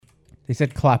He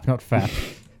said clap, not fap.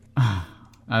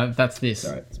 That's this.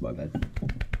 Sorry, it's my bad.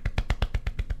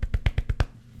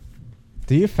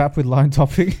 Do you fap with lime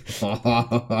topping?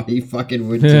 You fucking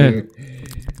would too.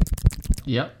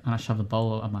 Yep, and I shove the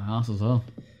bowl up my ass as well.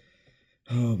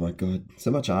 Oh my god, so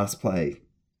much ass play.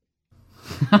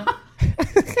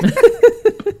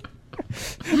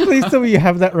 Please tell me you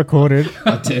have that recorded.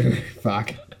 I do.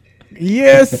 Fuck.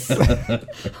 Yes!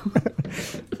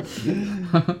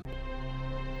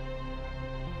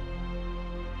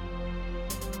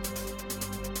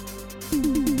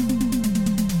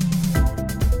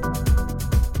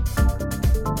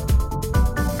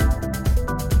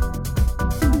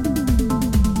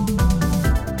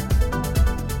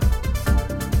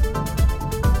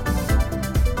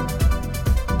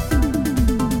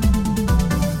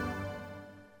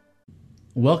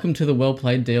 Welcome to the Well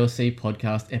Played DLC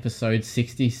podcast, episode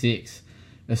 66,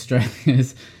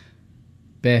 Australia's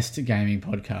best gaming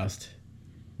podcast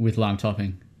with lime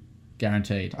topping,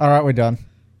 guaranteed. All right, we're done.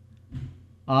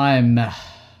 I'm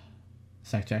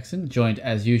Zach Jackson, joined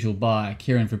as usual by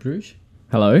Kieran Verbruge,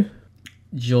 Hello.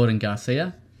 Jordan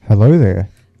Garcia, Hello there.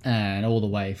 and all the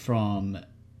way from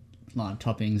Lime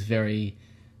Topping's very,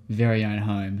 very own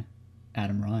home,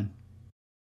 Adam Ryan.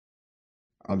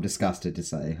 I'm disgusted to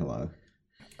say hello.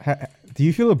 Do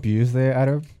you feel abused there,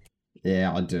 Adam?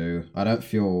 Yeah, I do. I don't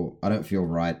feel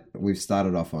right. We've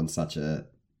started off on such a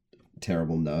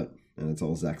terrible note, and it's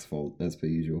all Zach's fault, as per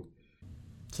usual.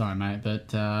 Sorry, mate, but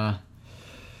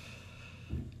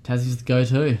Tassie's the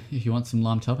go-to if you want some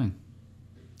lime topping.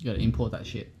 You got to import that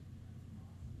shit.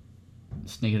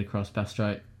 Sneak it across Bass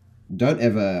Strait. Don't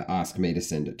ever ask me to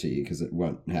send it to you, because it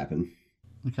won't happen.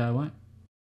 Okay, I won't.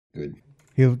 Good.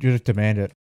 You just demand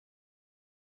it.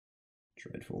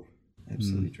 Dreadful.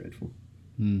 Absolutely dreadful.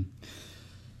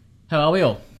 How are we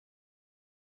all?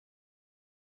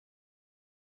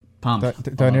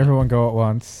 Pumped. Don't everyone go at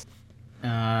once.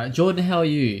 Jordan, how are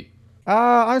you?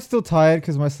 I'm still tired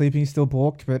because my sleeping's still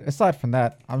balked, but aside from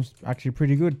that, I'm actually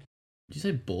pretty good. Did you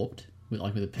say borped? With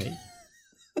a P?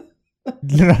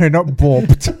 No, not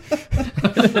borped.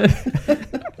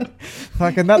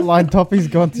 Fucking that line topping's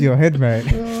gone to your head,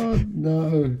 mate. Oh,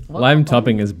 no. Lime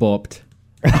topping is borped.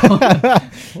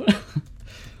 What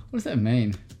does that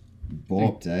mean?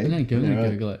 Borped, eh? I'm going to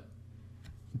Google it.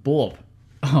 Borp.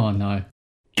 Oh, no.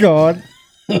 God.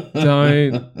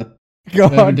 Don't.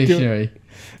 God. Urban Dictionary.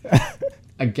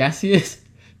 A gaseous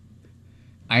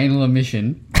anal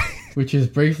emission, which is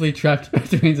briefly trapped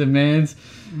between a man's...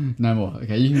 No more.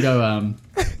 Okay, you can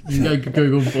go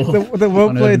Google Borp. The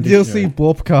Well Played DLC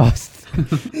Borpcast.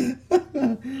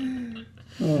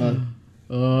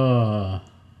 Oh.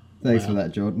 Thanks for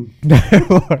that, Jordan. No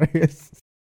worries.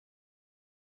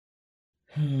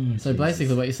 So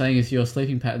basically what you're saying is your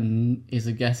sleeping pattern is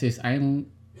a gaseous anal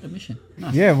emission.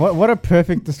 Nice. Yeah, what a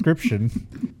perfect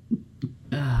description.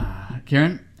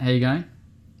 Kieran, how you going?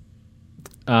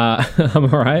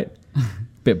 I'm alright.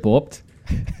 Bit borped.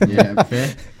 Yeah,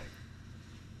 fair.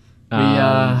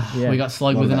 We got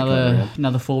slogged with What about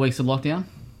another 4 weeks of lockdown.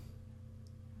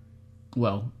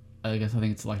 Well, I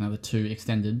think it's like another 2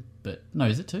 extended, but no,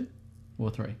 is it 2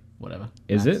 or 3? Whatever.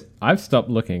 Is Maths. it? I've stopped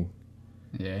looking.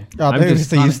 Yeah. Oh, I'm they just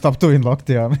just say you stop doing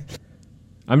lockdown.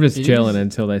 I'm just It chilling is.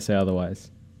 until they say otherwise.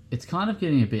 It's kind of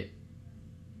getting a bit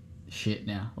shit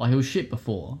now. Like it was shit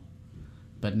before,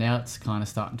 but now it's kind of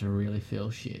starting to really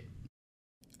feel shit.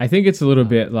 I think it's a little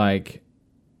bit like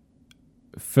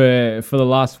for the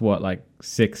last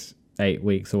 6-8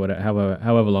 weeks or whatever,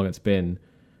 however long it's been,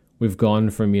 we've gone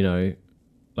from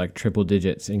like triple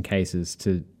digits in cases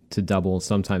to double,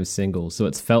 sometimes single. So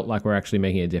it's felt like we're actually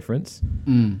making a difference,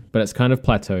 but it's kind of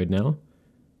plateaued now.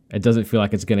 It doesn't feel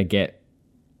like it's going to get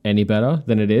any better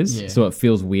than it is. Yeah. So it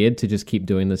feels weird to just keep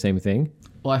doing the same thing.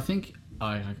 Well, I think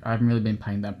I haven't really been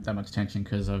paying that much attention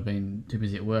because I've been too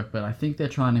busy at work, but I think they're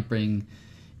trying to bring,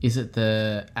 is it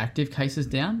the active cases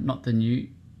down, not the new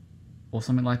or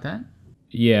something like that?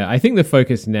 Yeah, I think the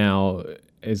focus now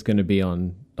is going to be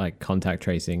on like contact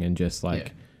tracing and just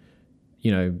kind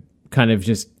of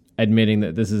just admitting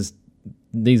that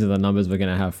these are the numbers we're going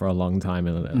to have for a long time,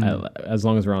 and as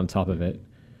long as we're on top of it.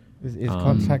 Is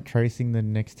contact tracing the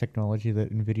next technology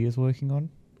that NVIDIA's working on?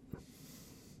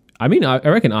 I mean, I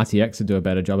reckon RTX would do a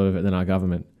better job of it than our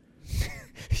government.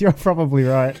 You're probably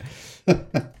right.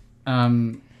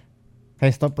 Hey,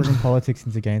 stop bringing politics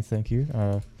into games, thank you.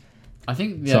 I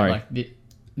think Sorry.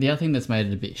 The other thing that's made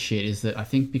it a bit shit is that I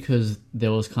think because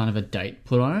there was kind of a date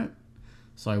put on it,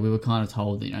 so we were kind of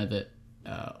told that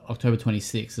October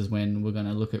 26th is when we're going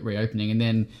to look at reopening, and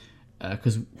then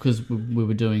because we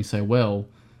were doing so well,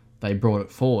 they brought it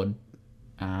forward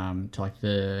to like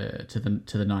the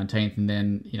 19th, and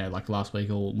then like last week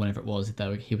or whenever it was,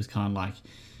 he was kind of like,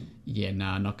 yeah,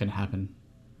 nah, not going to happen.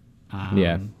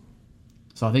 Yeah.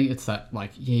 So I think it's that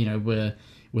like we're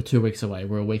 2 weeks away,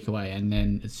 we're a week away, and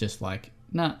then it's just like,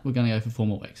 nah, we're going to go for 4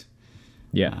 more weeks.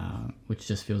 Yeah. Which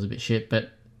just feels a bit shit. But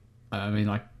I mean,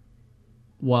 like,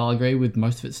 while I agree with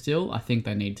most of it, still I think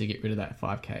they need to get rid of that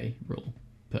 5K rule.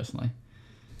 Personally,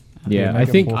 yeah, Make I it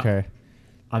think 4K.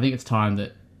 I think it's time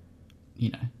that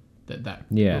that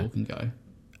Yeah. rule can go.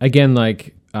 again,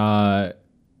 like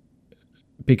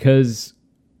because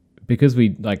we because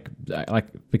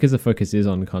the focus is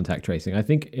on contact tracing, I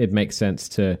think it makes sense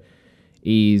to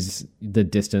ease the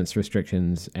distance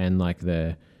restrictions and like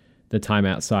the time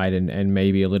outside, and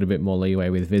maybe a little bit more leeway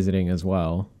with visiting as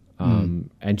well, and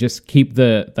just keep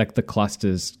the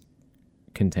clusters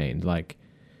contained. Like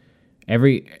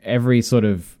every sort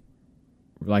of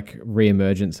like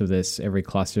reemergence of this, every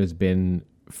cluster has been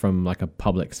from like a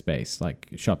public space, like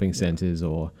shopping centers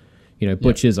or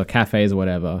butchers or cafes or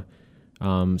whatever.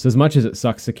 So as much as it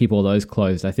sucks to keep all those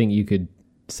closed, I think you could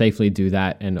safely do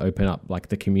that and open up like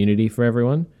the community for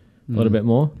everyone a little bit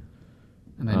more.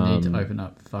 And they need to open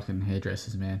up fucking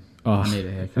hairdressers, man. Oh. I need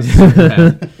a haircut.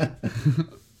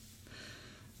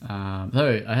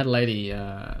 So I had a lady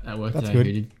at work That's today good.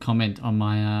 who did comment on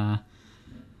my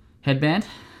headband.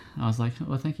 I was like,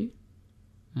 well, thank you.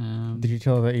 Did you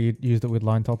tell her that you used it with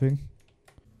line topping?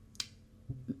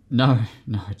 No,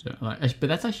 I don't. Like, but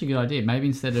that's actually a good idea. Maybe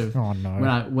instead of Oh no.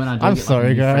 when I do I'm get sorry,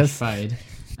 like a new guys. fresh fade,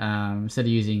 instead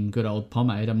of using good old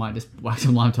pomade, I might just whack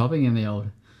some lime topping in the old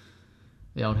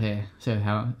hair. See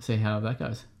how that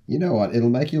goes. You know what? It'll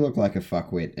make you look like a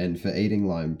fuckwit, and for eating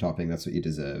lime topping, that's what you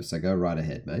deserve. So go right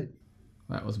ahead, mate.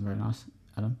 That wasn't very nice,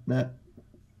 Adam. Nah.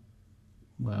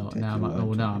 Well, Take now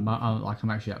your lime I'm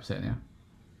actually upset now.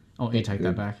 I want you to take that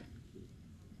Good. back.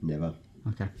 Never.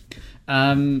 Okay.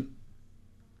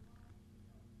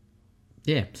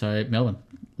 Yeah. So Melbourne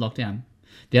lockdown.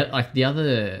 The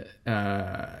other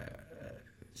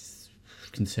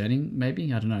concerning,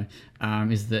 maybe, I don't know,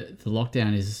 is that the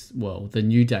lockdown is, well, the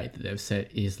new date that they've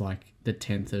set is like the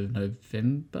 10th of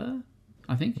November,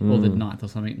 I think, or the 9th or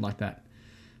something like that.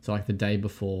 So like the day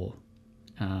before,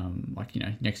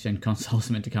 next gen consoles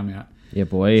are meant to come out. Yeah,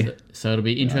 boy. So it'll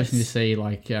be interesting Nice. to see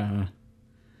like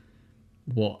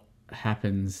what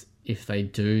happens if they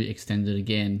do extend it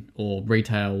again, or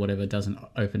retail or whatever doesn't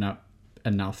open up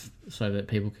enough so that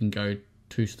people can go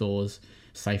to stores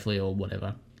safely or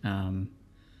whatever.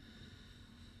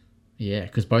 Yeah,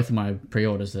 because both of my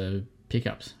pre-orders are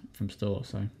pickups from store.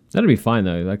 So That'll be fine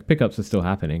though. Like pickups are still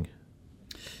happening.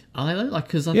 are they like?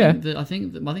 Because I Yeah.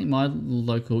 think my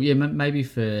local, maybe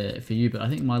for you, but I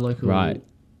think my local Right.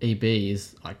 EB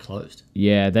is like closed.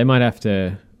 Yeah, they might have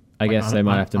to. I Like, guess I they don't-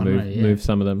 might I- have to I don't move know, yeah. move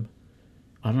some of them.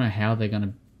 I don't know how they're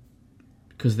gonna,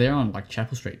 because they're on like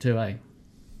Chapel Street too, eh?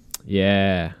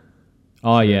 Yeah.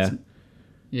 Oh yeah. it's-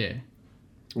 Yeah.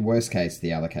 Worst case,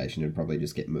 the allocation would probably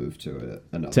just get moved to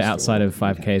another To store. outside of You'd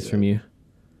have 5Ks to- from you.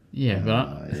 Yeah,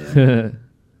 but yeah.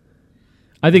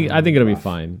 I think it'll be rough.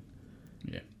 fine.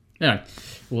 yeah. Anyway,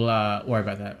 we'll worry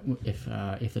about that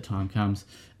if the time comes.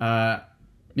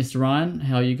 Mr. Ryan,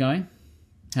 how are you going?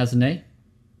 How's the knee?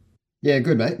 Yeah,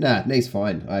 good, mate. Nah, knee's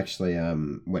fine. I actually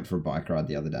went for a bike ride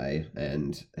the other day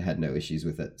and had no issues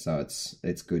with it. So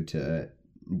it's good to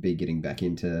be getting back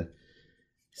into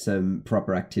some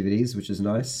proper activities, which is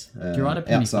nice. Do you ride a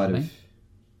penny outside farthing? of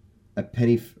a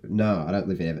penny? No, I don't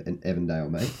live in Evandale,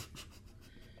 mate.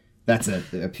 That's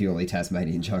a purely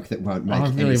Tasmanian joke that won't make I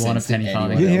really any want a sense to penny anyone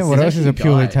farthing. Yeah, else. what There's else is a actually a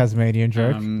purely guy, Tasmanian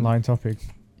joke? um, Line topic.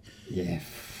 Yeah.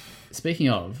 Speaking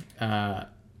of,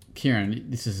 Kieran,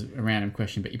 this is a random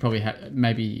question, but you probably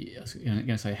maybe I was going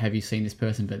to say, have you seen this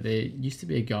person? But there used to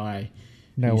be a guy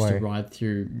who No used way. to ride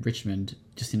through Richmond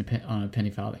just on a penny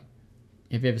farthing.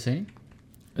 Have you ever seen him?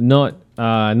 Not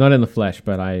in the flesh,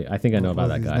 but I think I know about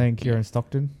What's that his guy. name? Kieran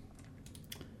Stockton.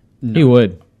 No. He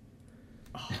would.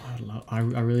 I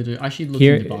really do. I actually looked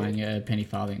Kieran- into buying a penny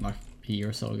farthing like a year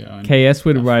or so ago. And KS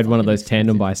would I ride one of fucking those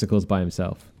tandem expensive. bicycles by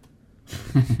himself.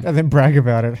 And then brag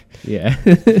about it. Yeah.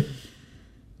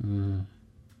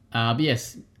 But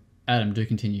yes, Adam, do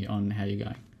continue on how you're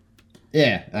going.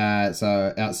 Yeah,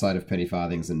 so outside of penny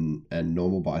farthings and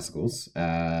normal bicycles,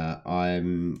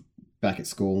 I'm back at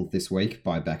school this week.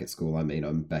 By back at school, I mean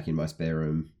I'm back in my spare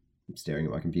room staring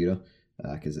at my computer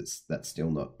because that's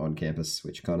still not on campus,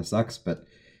 which kind of sucks, but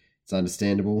it's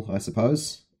understandable, I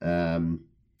suppose.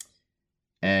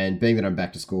 And being that I'm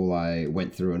back to school, I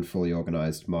went through and fully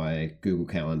organized my Google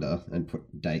Calendar and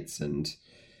put dates and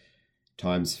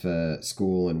times for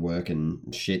school and work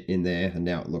and shit in there, and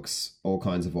now it looks all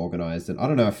kinds of organized. And I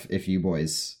don't know if you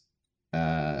boys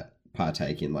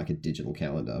partake in like a digital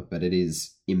calendar, but it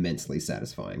is immensely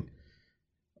satisfying.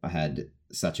 I had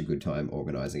such a good time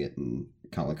organizing it and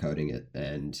color coding it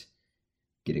and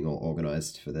getting all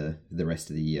organized for the rest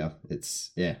of the year.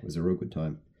 It was a real good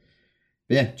time.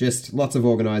 But yeah, just lots of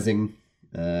organizing,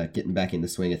 getting back in the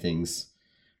swing of things.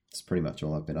 It's pretty much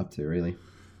all I've been up to, really.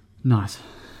 Nice.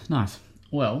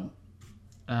 Well,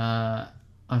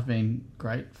 I've been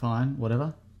great, fine,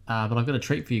 whatever. But I've got a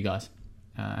treat for you guys.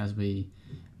 As we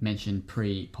mentioned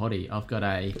pre-potty, I've got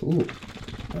a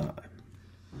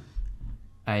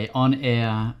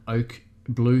on-air Oak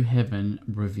Blue Heaven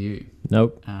review.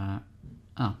 Nope.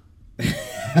 Okay.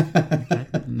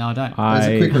 No, I don't. That was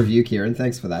a quick review, Kieran.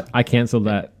 Thanks for that. I cancelled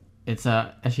that. It's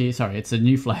it's a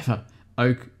new flavour.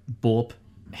 Oak Borp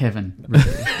Heaven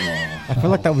review. I feel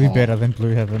like that would be better than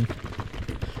Blue Heaven.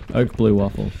 Oak Blue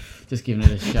Waffle. Just giving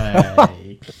it a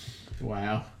shake.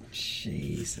 Wow.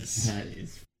 Jesus. That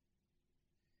is.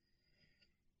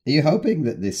 Are you hoping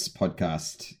that this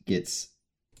podcast gets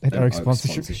An an Oak Oak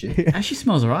sponsorship. Actually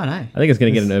smells alright, eh? I think it's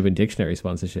going to get an Urban Dictionary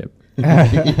sponsorship.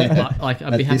 Yeah. I'd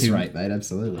At be this happy. rate, mate,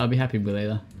 absolutely. I'd be happy with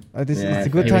either. It's Yeah, a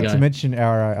good here we time go. to mention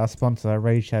our sponsor,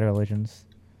 Raid Shadow Legends.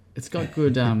 It's got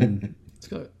good. It's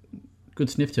got good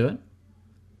sniff to it.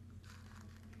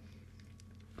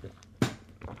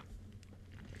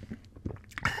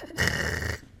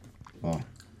 Oh,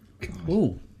 God.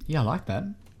 Ooh, yeah, I like that.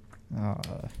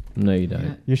 No, you don't.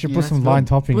 Yeah, You should yeah, put that's some good. lime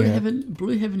topping Blue in it. Heaven.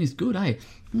 Blue Heaven is good, eh?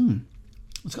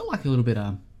 It's got like a little bit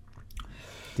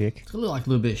Dick. It's got like a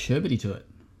little bit of sherbety to it.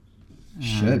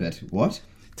 Sherbet. What?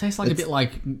 Tastes like a bit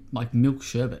like milk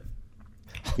sherbet.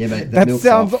 Yeah, mate. The That milk's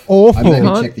sounds off. awful. I'm going to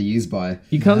Can't- check the use by.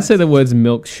 You can't say the words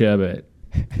milk sherbet.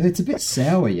 It's a bit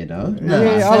sour, you know? No, Yeah,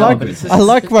 it's I sour, like but it's I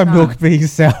like my no. milk being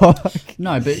sour.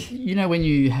 No, but you know when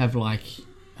you have like, you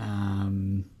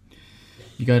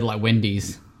go to like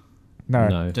Wendy's. No.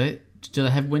 No. Do they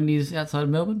have Wendy's outside of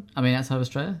Melbourne? I mean, outside of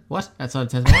Australia? What? Outside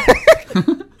of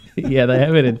Tasmania? Yeah, they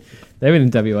have it in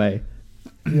WA.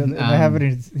 Yeah, they have it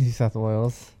in New South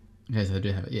Wales. Okay, so they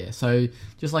do have it, yeah. So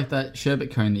just like that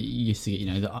sherbet cone that you used to get, you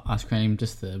know, the ice cream,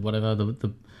 just the whatever,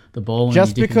 the ball. and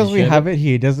Just you dip in because the we sherbet. have it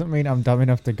here doesn't mean I'm dumb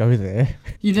enough to go there.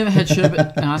 You've never had sherbet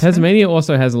and ice cream? Tasmania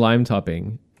also has lime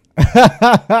topping.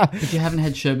 But you haven't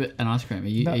had sherbet and ice cream. Are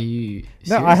you No,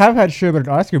 serious? I have had sherbet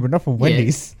and ice cream, but not from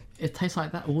Wendy's. It tastes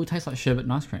like that. Well, it tastes like sherbet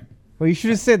and ice cream. Well, you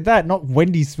should have said that, not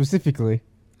Wendy's specifically.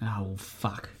 Oh, well,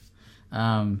 fuck.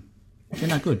 Yeah,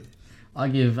 no, good. I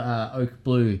give Oak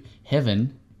Blue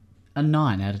Heaven a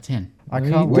 9 out of 10. I No,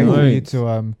 can't you wait for you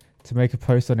don't. to make a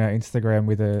post on our Instagram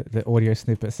with the audio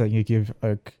snippet saying you give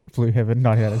Oak Blue Heaven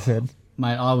 9 out of 10.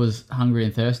 Mate, I was hungry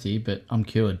and thirsty, but I'm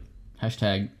cured.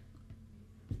 Hashtag.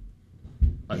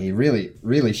 Yeah, you're really,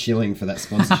 really shilling for that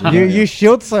sponsorship. You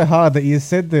shield so hard that you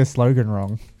said their slogan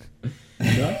wrong.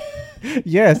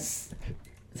 Yes,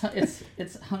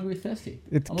 It's hungry thirsty.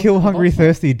 it's I'm kill looking at the hungry bottom.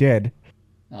 thirsty dead.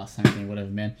 Oh, same thing, whatever,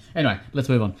 man. Anyway, let's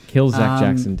move on. Kill Zach Um,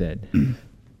 Jackson dead.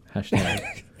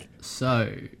 Hashtag. So,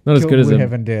 Not as Kill good as Blue a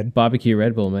Heaven dead. barbecue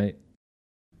Red Bull, mate.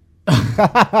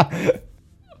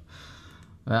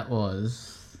 that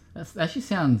actually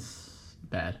sounds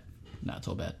bad. No, it's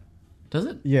all bad. Does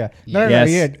it? Yeah. Yeah. No, Yes.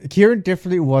 yeah. Kieran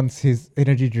definitely wants his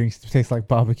energy drinks to taste like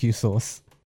barbecue sauce.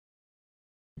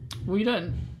 Well, you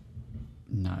don't.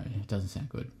 No, it doesn't sound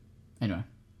good. Anyway,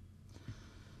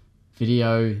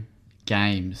 video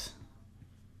games.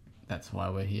 That's why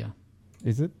we're here.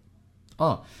 Is it?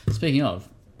 Oh, speaking of,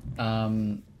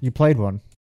 You played one.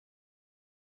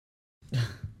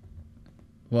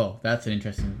 well, that's an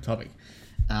interesting topic.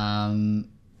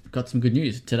 Got some good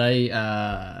news today.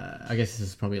 I guess this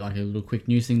is probably like a little quick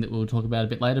news thing that we'll talk about a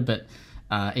bit later. But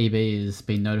EB has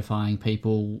been notifying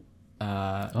people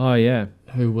Oh, yeah.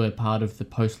 who were part of the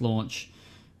post-launch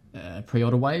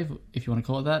pre-order wave, if you want to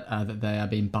call it that they are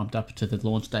being bumped up to the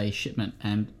launch day shipment.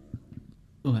 And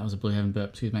oh, that was a Blue Heaven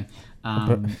burp. Excuse me.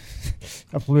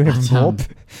 A Blue Heaven But,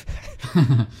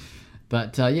 bulb.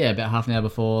 But yeah, about half an hour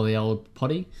before the old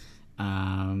potty,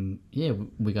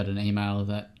 we got an email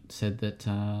that said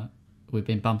that we've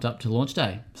been bumped up to launch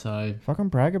day. So Fucking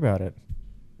brag about it.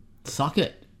 suck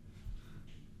it,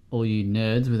 all you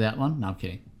nerds without one. No, I'm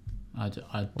kidding. I do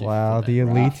Wow, feel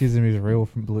the bad. elitism is real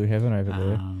from Blue Heaven over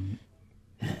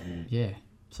there. Yeah,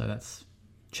 so that's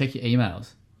check your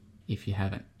emails if you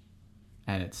haven't,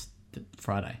 and it's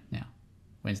Friday now,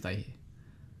 Wednesday here.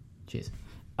 Cheers.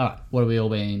 All right, what have we all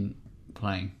been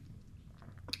playing?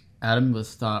 Adam, let's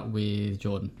start with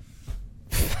Jordan.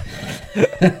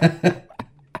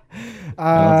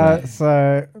 that.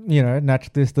 So,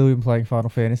 naturally still been playing Final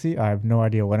Fantasy. I have no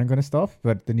idea when I'm going to stop,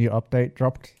 but the new update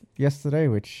dropped yesterday,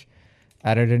 which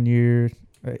added a new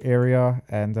area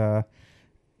and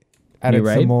added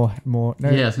raid? some more. No,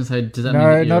 Yeah, I was gonna say, does that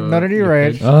No, mean that not a new your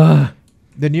raid. page- Ugh.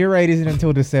 the new raid isn't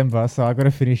until December, so I got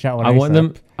to finish that one. I want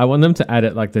ASAP. them to add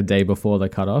it like the day before the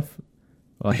cutoff,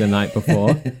 like the night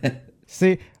before.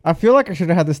 See, I feel like I should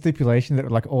have had the stipulation that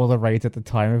like all the raids at the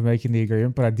time of making the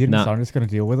agreement, but I didn't, Nah. so I'm just going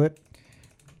to deal with it.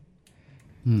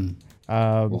 Hmm.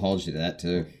 We'll hold you to that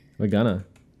too. We're gonna.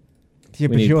 Yeah, We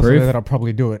but need you also proof. know that I'll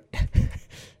probably do it.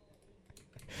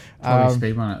 Probably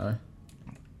speedrun it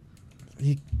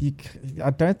though.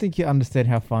 I don't think you understand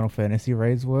how Final Fantasy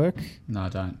raids work. No, I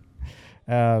don't.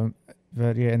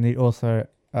 But yeah, and they also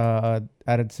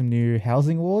added some new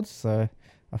housing wards. So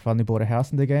I finally bought a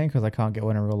house in the game because I can't get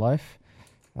one in real life.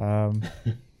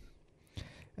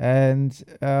 And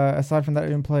aside from that, I've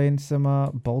been playing some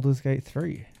Baldur's Gate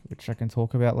 3, which I can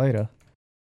talk about later.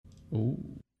 Ooh.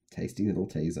 Tasty little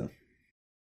teaser.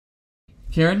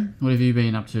 Kieran, what have you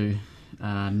been up to,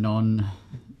 non-coverage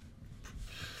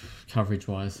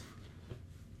wise?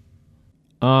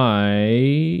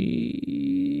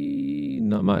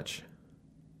 Not much.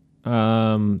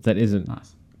 That isn't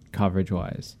Nice. coverage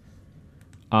wise.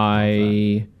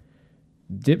 I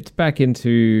dipped back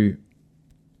into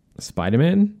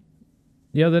Spider-Man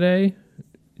the other day,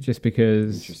 just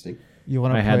because Interesting. You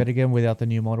want to I play had- it again without the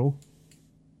new model?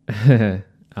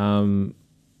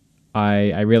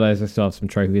 I realized I still have some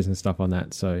trophies and stuff on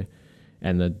that, so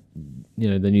and the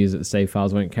news that the save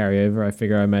files won't carry over. I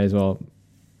figure I may as well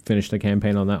finish the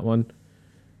campaign on that one,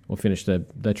 or finish the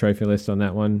trophy list on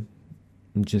that one,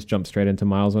 and just jump straight into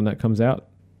Miles when that comes out.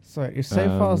 So if save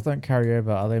files don't carry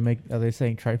over, are they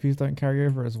saying trophies don't carry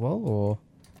over as well, or?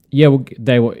 Yeah,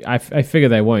 well, I figure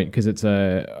they won't because it's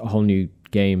a whole new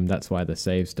game. That's why the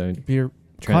saves don't Be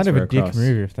kind of transfer a dick across.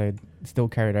 move if they still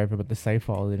carried over, but the save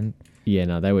file didn't. Yeah,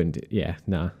 no, they wouldn't. Yeah,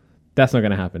 no, that's not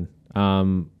going to happen.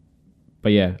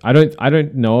 But yeah, I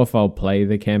don't know if I'll play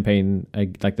the campaign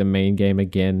like the main game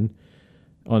again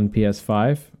on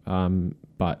PS5.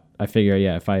 But I figure,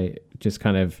 yeah, if I just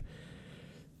kind of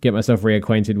get myself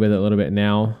reacquainted with it a little bit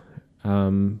now,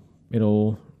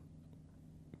 it'll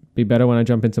be better when I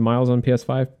jump into Miles on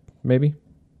PS5, maybe.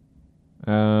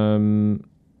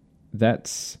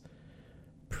 That's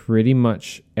pretty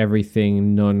much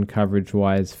everything non-coverage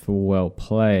wise for well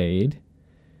played.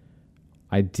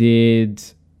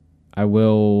 I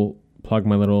will plug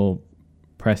my little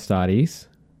press starties.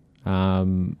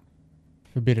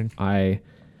 Forbidden. I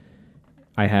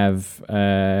have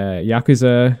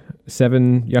Yakuza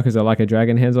 7, Yakuza Like a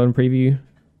Dragon hands-on preview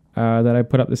that I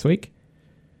put up this week,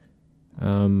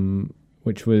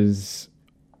 which was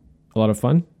a lot of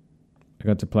fun. I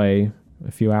got to play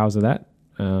a few hours of that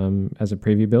as a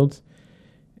preview build.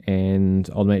 And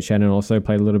old mate Shannon also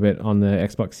played a little bit on the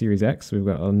Xbox Series X. We've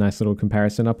got a nice little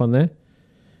comparison up on there.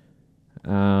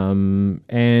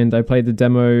 And I played the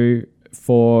demo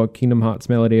for Kingdom Hearts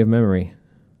Melody of Memory,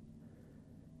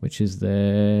 which is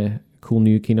the cool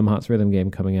new Kingdom Hearts rhythm game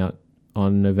coming out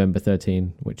on November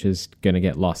 13, which is going to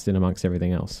get lost in amongst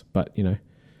everything else. But,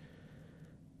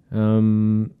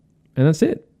 and that's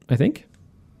it, I think.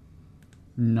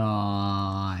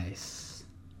 Nice.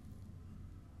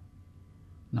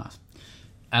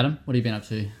 Adam, what have you been up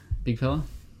to, big fella?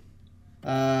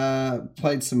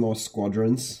 Played some more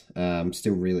Squadrons.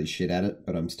 Still really shit at it,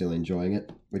 but I'm still enjoying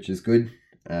it, which is good.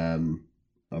 I'm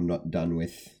not done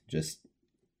with just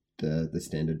the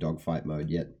standard dogfight mode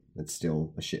yet. It's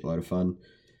still a shitload of fun.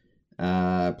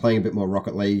 Playing a bit more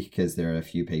Rocket League because there are a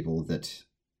few people that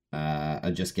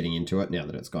are just getting into it now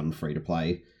that it's gone free to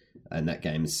play, and that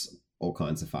game's all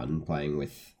kinds of fun playing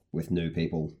with new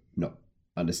people, not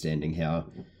understanding how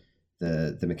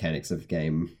the mechanics of the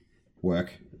game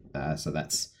work. So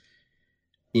that's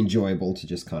enjoyable to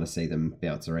just kind of see them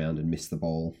bounce around and miss the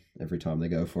ball every time they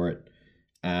go for it.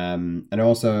 And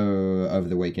also over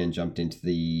the weekend jumped into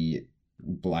the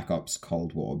Black Ops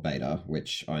Cold War beta,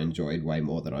 which I enjoyed way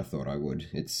more than I thought I would.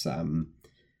 It's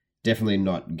definitely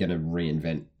not going to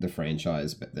reinvent the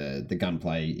franchise, but the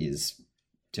gunplay is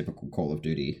typical Call of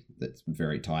Duty. That's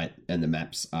very tight, and the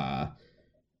maps are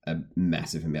a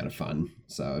massive amount of fun.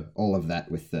 So all of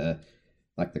that with the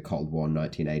Cold War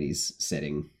 1980s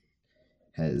setting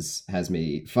has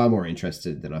me far more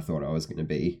interested than I thought I was going to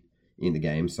be in the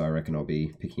game. So I reckon I'll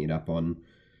be picking it up on,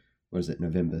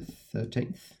 November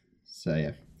 13th. So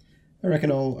yeah, I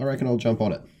reckon I'll jump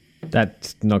on it.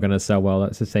 That's not going to sell well.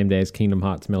 That's the same day as Kingdom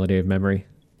Hearts Melody of Memory.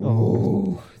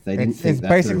 Oh, they didn't think It's that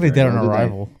basically through dead very on well, did they?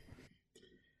 arrival.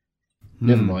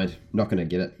 Never mind. Not going to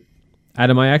get it.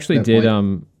 Adam, I actually No did.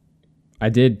 point. I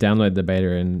did download the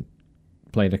beta and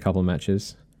played a couple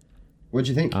matches. What'd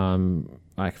you think?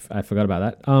 I forgot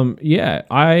about that. Yeah,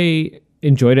 I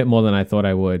enjoyed it more than I thought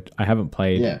I would. I haven't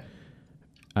played Yeah.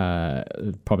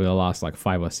 probably the last like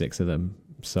 5 or 6 of them,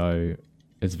 so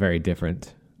it's very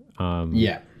different.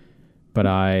 Yeah. But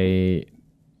I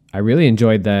really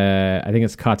enjoyed I think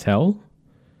it's Cartel,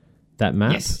 that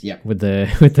map. Yes, yep. With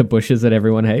the bushes that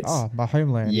everyone hates. Oh, my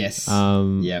homeland. Yes.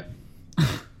 Yep.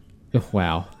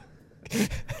 Wow.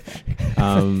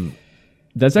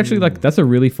 That's actually that's a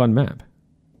really fun map.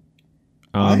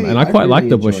 And I quite like really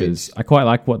the enjoyed- bushes. I quite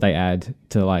like what they add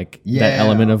to like Yeah, that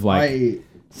element of like I'm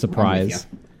surprise.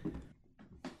 with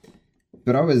ya.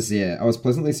 But I was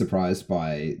pleasantly surprised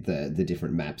by the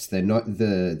different maps. They're not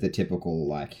the typical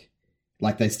like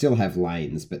they still have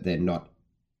lanes, but they're not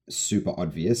super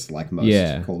obvious like most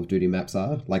Yeah. Call of Duty maps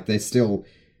are. Like there still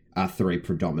are 3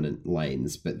 predominant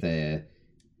lanes, but they're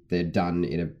done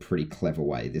in a pretty clever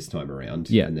way this time around.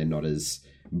 Yeah. And they're not as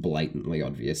blatantly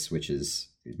obvious, which is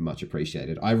much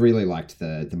appreciated. I really liked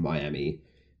the Miami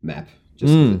map,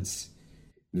 just 'cause it's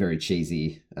very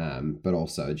cheesy, but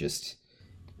also just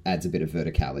adds a bit of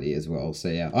verticality as well. So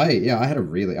I had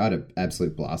an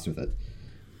absolute blast with it.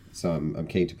 So I'm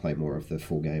keen to play more of the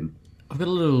full game. I've got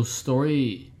a little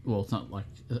story. Well, it's not like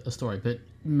a story, but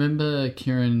remember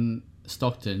Kieran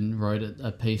Stockton wrote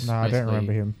a piece. No, I don't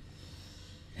remember him.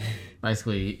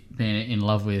 Basically, being in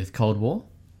love with Cold War.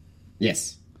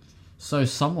 Yes. So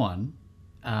someone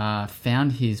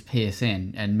found his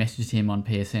PSN and messaged him on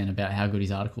PSN about how good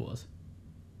his article was.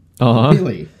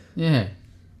 Really? Yeah.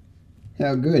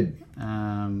 How good.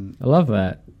 I love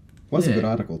that. Was Yeah. a good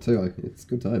article too. Like, it's a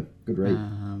good time. Good read.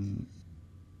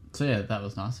 So yeah, that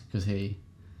was nice because a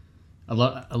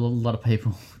lot of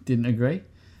people didn't agree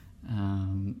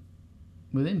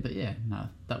with him, but yeah, no,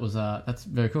 that's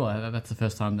very cool. That's the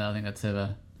first time that I think that's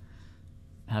ever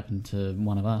happened to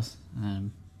one of us. I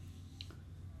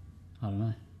don't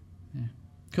know. Yeah,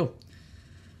 cool.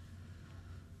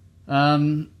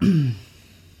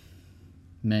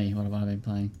 Me, what have I been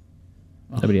playing?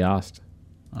 Nobody asked.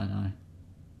 I know.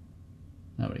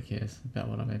 Nobody cares about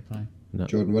what I've been playing.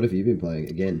 Jordan, what have you been playing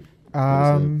again?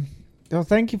 Well,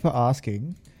 thank you for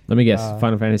asking. Let me guess.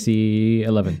 Final Fantasy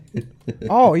 11.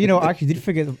 Oh, I actually did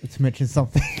forget to mention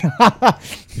something.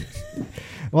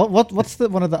 What's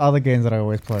one of the other games that I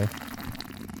always play?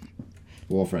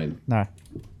 Warframe. No,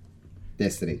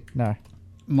 Destiny. no,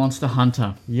 Monster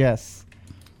Hunter. yes,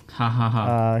 Ha ha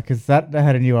ha. because that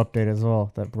had a new update as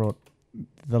well that brought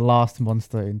the last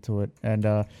monster into it, and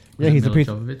he's a Mila piece.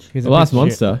 Jovovich? He's a The last piece of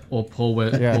shit. monster.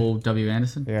 Or Yeah. Paul W.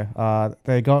 Anderson. Yeah,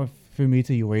 they got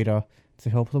Fumito Ueda to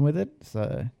help them with it,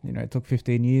 so it took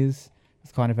 15 years.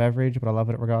 It's kind of average, but I love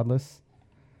it regardless.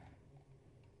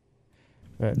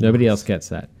 But Nobody else gets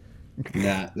that.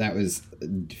 Nah, that was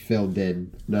fell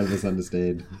dead. None of us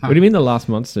understand. What do you mean the last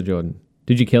monster, Jordan?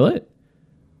 Did you kill it?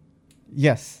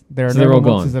 Yes, there are So they're no all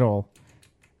more monsters gone. at all.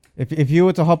 If you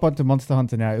were to hop onto Monster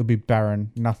Hunter now, it would be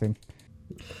barren, nothing.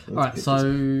 That's Alright,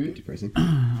 so depressing.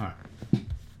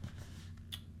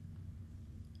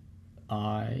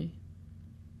 I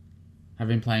have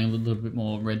been playing a little bit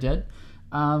more Red Dead.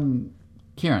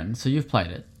 Kieran, so you've played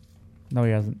it. No,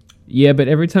 he hasn't. Yeah, but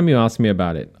every time you ask me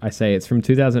about it, I say it's from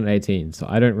 2018, so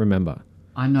I don't remember.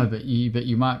 I know, but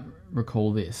you might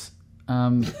recall this.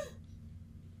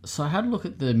 So I had a look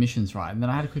at the missions, right, and then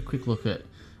I had a quick look at.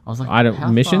 I was like, I don't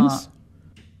how missions. far-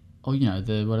 Oh,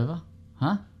 the whatever,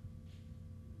 huh?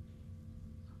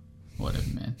 Whatever,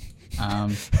 man.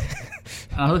 And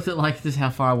I looked at just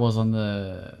how far I was on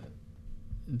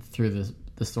through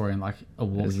the story and like a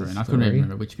There's a walkthrough, and I couldn't even story.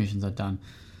 remember which missions I'd done.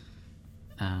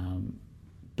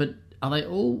 But are they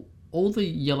all the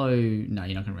yellow? No,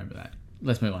 you're not gonna remember that.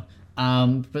 Let's move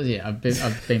on. But yeah, I've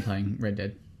been playing Red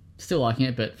Dead, still liking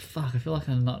it, but fuck, I feel like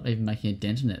I'm not even making a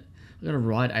dent in it. I've got to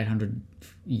ride 800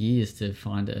 years to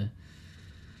find a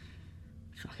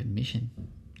fucking mission,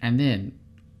 and then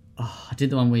I did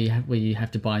the one where you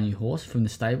have to buy a new horse from the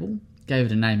stable. Gave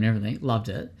it a name and everything. Loved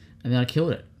it, and then I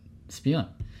killed it. Spion.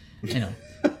 Anyway,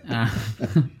 Have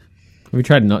you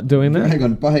tried not doing that? Hang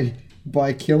on,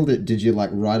 by killed it, did you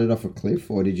ride it off a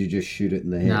cliff or did you just shoot it in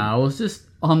the head? no, I was just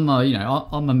on my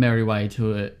on my merry way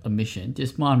to a mission,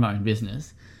 just mind my own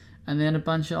business, and then a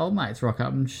bunch of old mates rock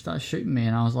up and start shooting me,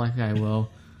 and I was like, okay,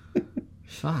 well,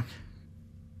 fuck,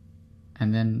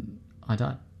 and then I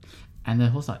died, and the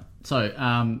horse died. So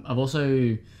I've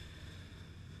also.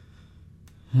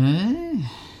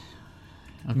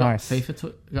 I've got Nice.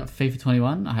 FIFA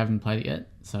 21. I haven't played it yet,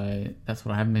 so that's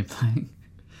what I haven't been playing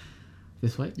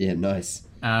this week. Yeah, nice.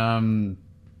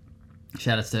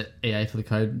 Shout outs to EA for the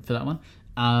code for that one.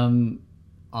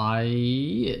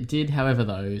 I did, however,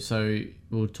 though, so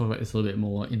we'll talk about this a little bit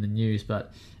more in the news,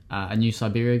 but a new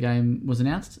Siberia game was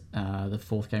announced, the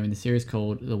fourth game in the series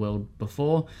called The World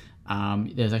Before.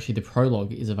 There's actually the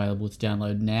prologue is available to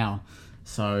download now,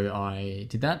 so I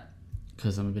did that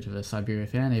because I'm a bit of a Siberia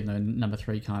fan, even though number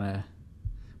 3 kind of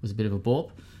was a bit of a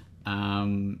borp.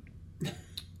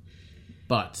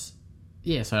 But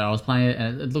yeah, so I was playing it,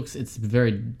 and it's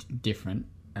very different.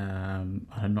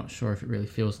 I'm not sure if it really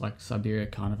feels like Siberia,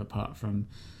 kind of apart from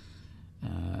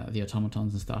the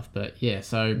automatons and stuff. But yeah,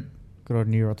 so Good old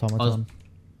new automaton.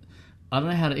 I don't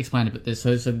know how to explain it, but there's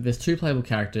 2 playable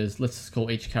characters. Let's just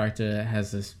call each character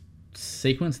has this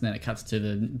sequence, and then it cuts to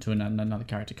another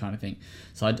character kind of thing.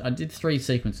 So I did 3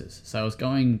 sequences. So I was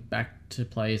going back to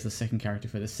play as the second character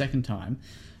for the second time,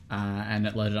 and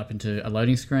it loaded up into a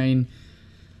loading screen,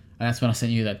 and that's when I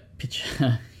sent you that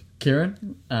picture,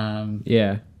 Kieran.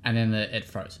 Yeah. And then it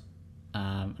froze,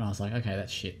 and I was like, okay,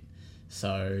 that's shit.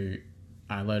 So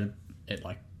I loaded it,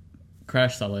 like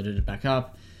crashed. So I loaded it back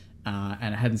up.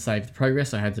 And I hadn't saved the progress,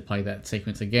 so I had to play that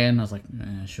sequence again. I was like,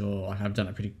 sure, like I've done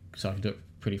it so I can do it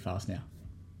pretty fast now.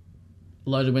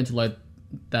 Went to load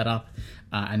that up,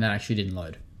 and that actually didn't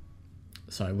load.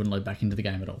 So it wouldn't load back into the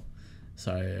game at all.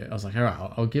 So I was like, all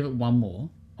right, I'll give it one more.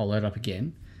 I'll load it up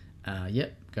again.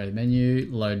 Yep, go to menu,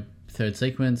 load third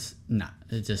sequence. Nah,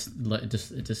 it just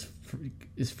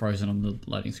is frozen on the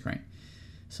loading screen.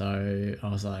 So I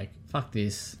was like, fuck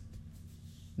this.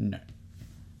 No.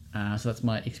 So that's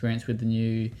my experience with the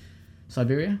new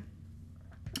Siberia.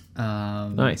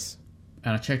 Nice.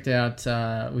 And I checked out,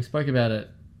 we spoke about it,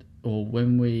 or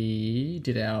when we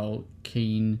did our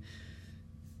keep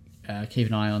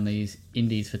an eye on these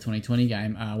indies for 2020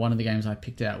 game, one of the games I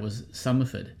picked out was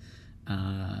Summerford,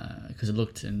 because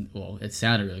it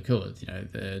sounded really cool.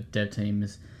 The dev team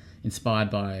is inspired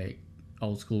by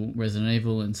old school Resident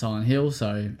Evil and Silent Hill,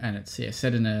 and it's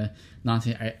set in a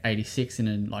 1986 in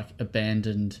an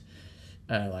abandoned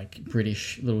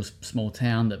British little small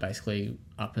town that basically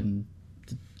up and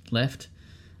left,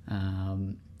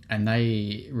 and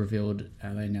they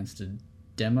announced a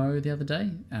demo the other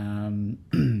day,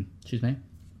 excuse me,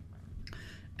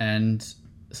 and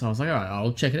so I was like, all right,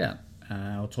 I'll check it out.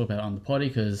 I'll talk about it on the potty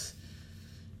because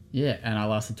and I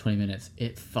lasted 20 minutes.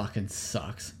 It fucking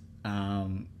sucks.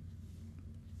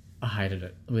 I hated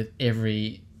it with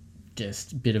every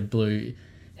just bit of blue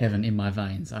heaven in my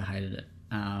veins. I hated it.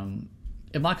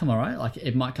 It might come alright.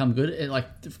 It might come good.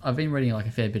 I've been reading a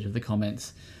fair bit of the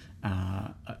comments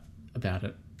about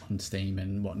it on Steam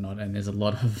and whatnot, and there's a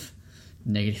lot of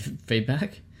negative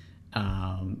feedback.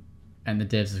 And the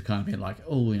devs have kind of been like,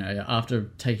 after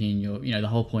taking the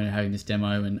whole point of having this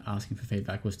demo and asking for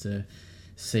feedback was to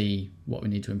see what we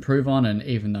need to improve on, and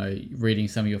even though reading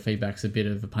some of your feedback's a bit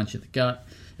of a punch at the gut,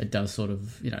 it does sort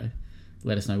of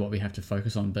let us know what we have to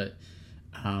focus on. But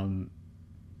I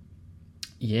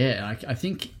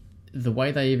think the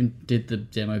way they even did the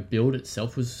demo build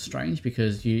itself was strange,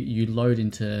 because you load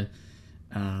into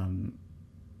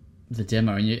the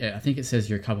demo, and I think it says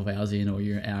you're a couple of hours in or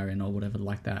you're an hour in or whatever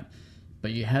like that,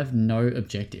 but you have no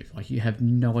objective. You have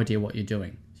no idea what you're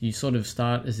doing. You sort of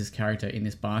start as this character in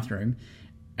this bathroom,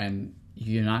 and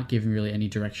you're not given really any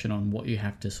direction on what you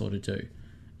have to sort of do.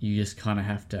 You just kind of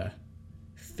have to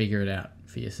figure it out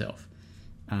for yourself.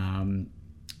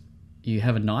 You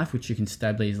have a knife which you can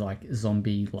stab these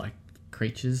zombie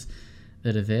creatures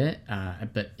that are there,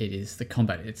 but the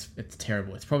combat. It's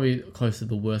terrible. It's probably close to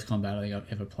the worst combat I think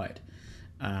I've ever played.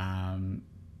 And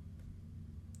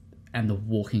the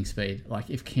walking speed.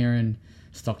 If Kieran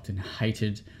Stockton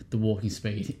hated the walking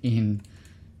speed in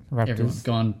Raptors. Everyone's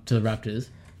Gone to the Raptors,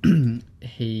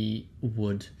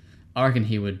 I reckon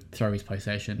he would throw his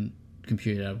PlayStation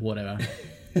computer, whatever.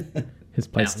 His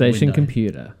PlayStation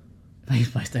computer. His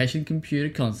PlayStation computer,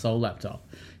 console, laptop.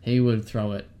 He would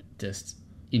throw it just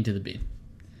into the bin.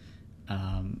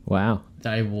 Wow.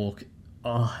 They walk.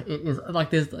 Oh,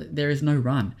 it is there is no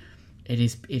run. It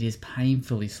is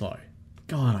painfully slow.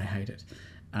 God, I hate it.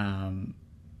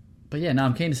 But yeah, no,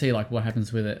 I'm keen to see what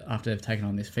happens with it after they've taken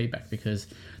on this feedback, because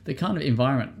the kind of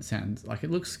environment sounds like it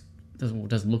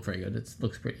doesn't look very good. It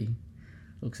looks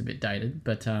a bit dated,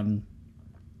 but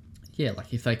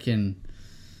if they can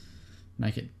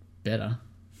make it better,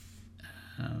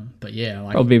 but yeah,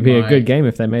 probably be a good game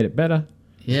if they made it better.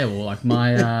 Yeah, well,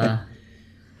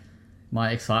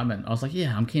 my excitement, I was like,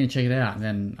 yeah, I'm keen to check it out, and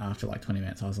then after 20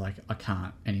 minutes, I was like, I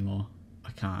can't anymore.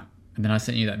 I can't. And then I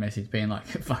sent you that message being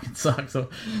like, it fucking sucks, or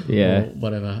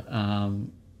whatever.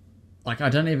 I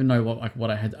don't even know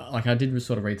what I had. I did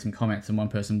sort of read some comments, and one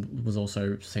person was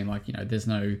also saying there's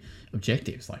no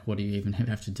objectives. What do you even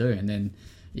have to do? And then,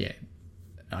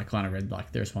 I kind of read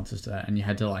like the responses to that, and you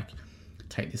had to like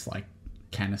take this like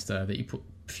canister that you put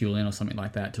fuel in or something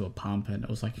like that to a pump, and it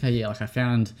was like, okay, yeah,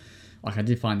 like I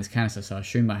did find this canister, so I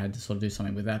assumed I had to sort of do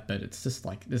something with that, but it's just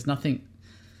like there's nothing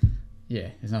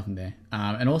there.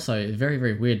 And also it's very,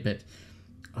 very weird, but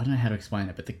I don't know how to explain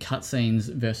it, but the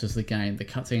cutscenes versus the game, the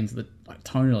cutscenes, like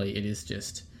tonally,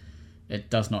 it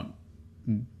does not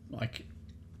like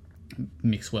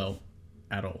mix well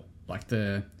at all. Like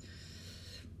the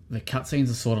cutscenes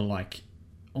are sort of like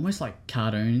almost like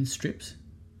cartoon strips,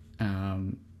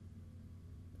 and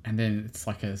then it's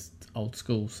like a old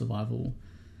school survival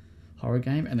horror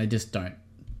game, and it just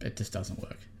doesn't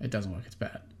work. It doesn't work. It's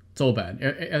bad. It's all bad.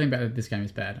 Everything about this game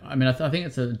is bad. I mean, I think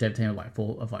it's a dev team of like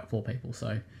four people,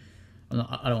 so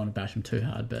I don't want to bash them too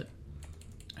hard, but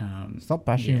Stop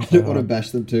bashing him I so don't want to hard. bash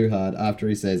them too hard after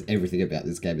he says everything about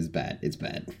this game is bad. It's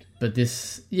bad. But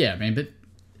this, yeah, I mean, but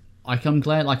like I'm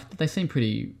glad, like they seem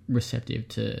pretty receptive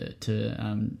to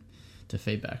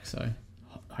feedback, so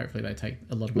hopefully they take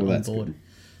a lot of it Well, on that's board.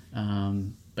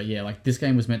 But yeah, like this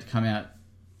game was meant to come out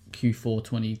Q4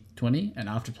 2020, and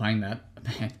after playing that,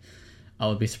 man, I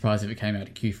would be surprised if it came out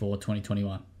at Q4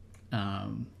 2021.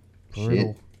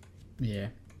 Brutal. Yeah,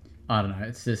 I don't know.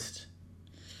 It's just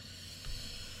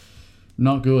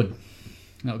not good,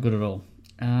 not good at all.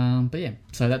 But yeah,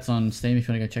 so that's on Steam if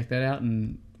you want to go check that out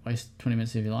and waste 20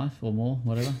 minutes of your life or more,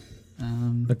 whatever.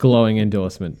 A glowing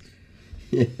endorsement.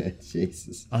 Yeah,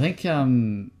 Jesus. I think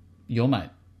your mate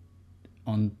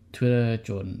on Twitter,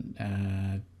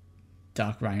 Jordan,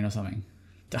 Dark Rain or something.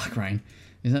 Dark Rain,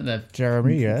 isn't that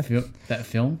Jeremy, yeah. that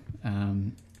film?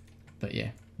 But yeah,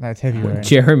 That's heavy rain.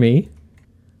 Jeremy.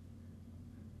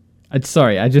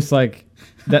 Sorry, I just like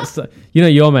that's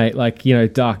your mate, like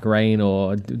Dark Rain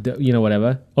or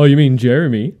whatever. Oh, you mean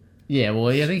Jeremy? yeah. Well,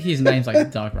 I think his name's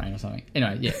like Dark Rain or something.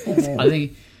 Anyway, yeah.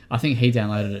 I think he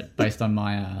downloaded it based on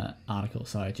my article.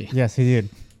 So gee, Yes, he did.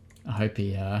 I hope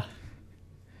he.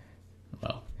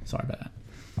 Well, sorry about that.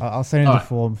 I'll send him the Alright.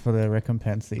 form for the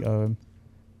recompense that you owe him.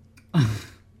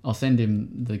 I'll send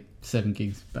him the 7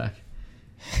 gigs back.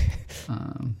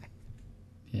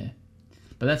 Yeah,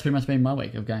 but that's pretty much been my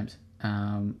week of games.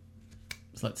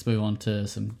 So let's move on to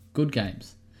some good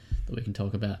games that we can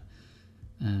talk about.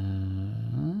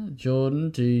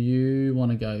 Jordan, do you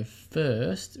want to go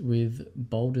first with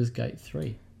Baldur's Gate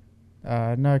 3?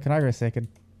 No, can I go second?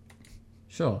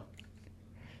 Sure.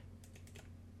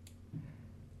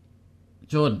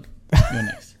 Jordan, you're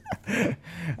next.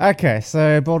 Okay,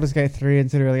 so Baldur's Gate 3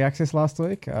 entered early access last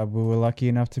week. We were lucky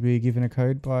enough to be given a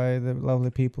code by the lovely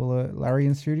people at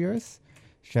Larian Studios.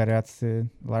 Shout outs to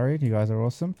Larian, you guys are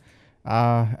awesome.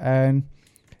 And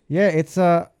yeah, it's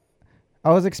I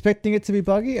was expecting it to be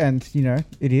buggy, and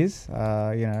it is.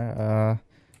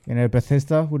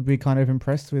 Bethesda would be kind of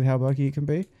impressed with how buggy it can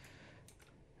be.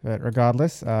 But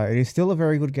regardless, it is still a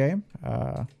very good game.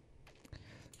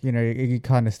 It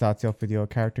kind of starts off with your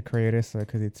character creator, so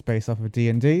because it's based off of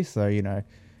D&D, so you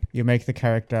make the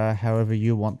character however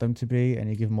you want them to be, and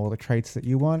you give them all the traits that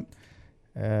you want.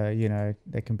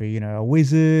 They can be a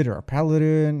wizard or a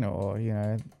paladin, or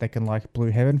they can like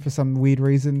Blue Heaven for some weird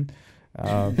reason.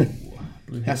 How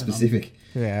specific.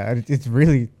 Yeah, it's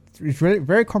really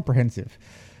very comprehensive.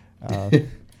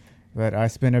 But I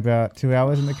spent about 2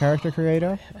 hours in the character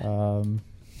creator. 2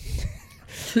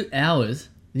 hours?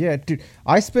 Yeah, dude,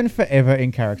 I spend forever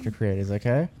in character creators.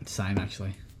 Okay, Same,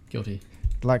 actually. Guilty.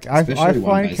 like Especially I one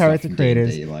find based character off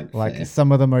creators D&D, like fair.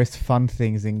 some of the most fun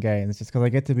things in games, just because I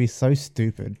get to be so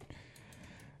stupid.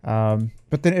 But then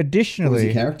What was your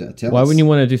additionally, character? Tell Why us. wouldn't you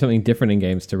want to do something different in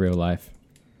games to real life?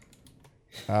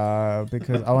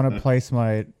 because I want to place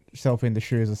myself in the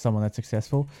shoes of someone that's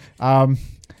successful.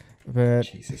 But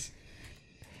Jesus.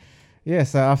 yeah,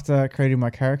 so after creating my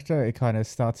character, it kind of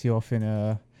starts you off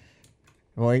in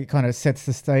it kind of sets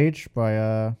the stage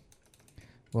by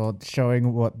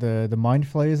showing what the mind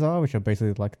flayers are, which are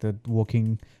basically like the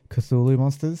walking Cthulhu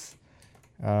monsters,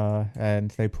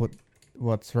 and they put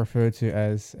what's referred to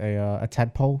as a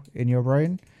tadpole in your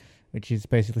brain, which is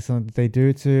basically something that they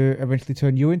do to eventually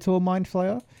turn you into a mind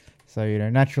flayer. So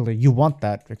naturally you want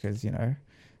that because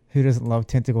who doesn't love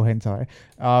tentacle hentai?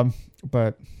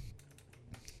 But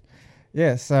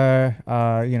yeah, so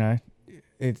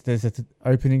there's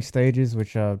opening stages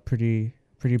which are pretty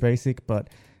basic, but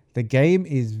the game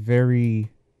is very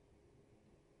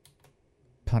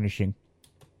punishing,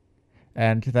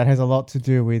 and that has a lot to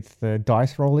do with the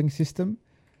dice rolling system,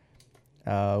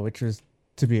 which was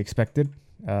to be expected.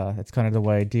 That's kind of the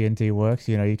way D&D works.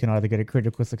 You can either get a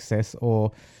critical success,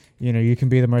 or you can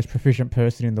be the most proficient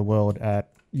person in the world at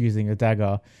using a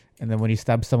dagger, and then when you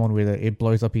stab someone with it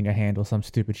blows up in your hand or some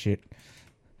stupid shit.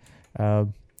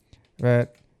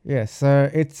 But yeah, so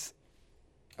it's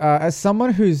as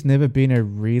someone who's never been a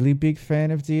really big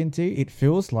fan of D&D, it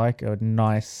feels like a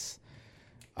nice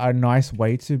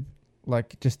way to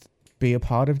like just be a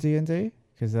part of D&D,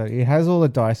 because it has all the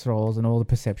dice rolls and all the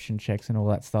perception checks and all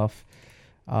that stuff.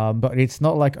 But it's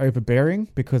not like overbearing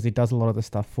because it does a lot of the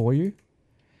stuff for you.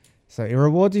 So it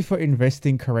rewards you for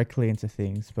investing correctly into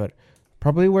things, but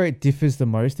probably where it differs the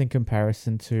most in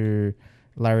comparison to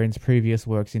Larian's previous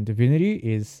works in Divinity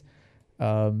is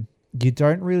you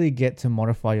don't really get to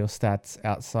modify your stats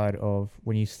outside of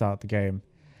when you start the game.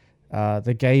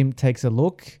 The game takes a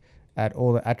look at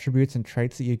all the attributes and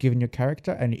traits that you've given your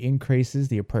character and it increases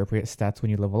the appropriate stats when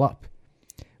you level up,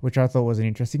 which I thought was an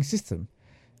interesting system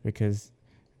because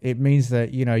it means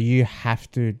that, you know, you have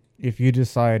to, if you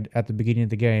decide at the beginning of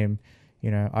the game,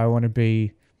 you know, I want to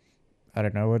be, I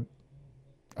don't know,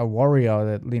 a warrior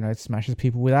that, you know, smashes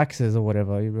people with axes or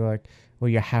whatever, you'd be like, well,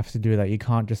 you have to do that. You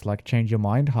can't just like change your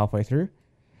mind halfway through,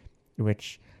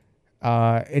 which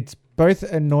it's both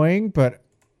annoying but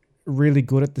really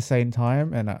good at the same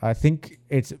time. And I think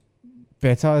it's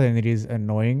better than it is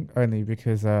annoying, only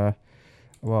because,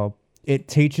 well, it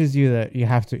teaches you that you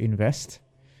have to invest.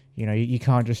 You know, you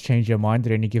can't just change your mind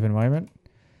at any given moment.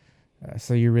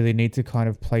 So you really need to kind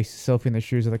of place yourself in the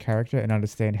shoes of the character and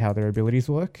understand how their abilities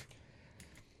work.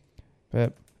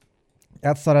 But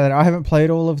outside of that, I haven't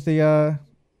played all of the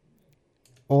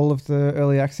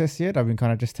early access yet. I've been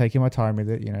kind of just taking my time with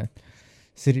it, you know,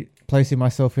 placing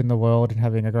myself in the world and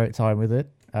having a great time with it.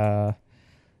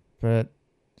 But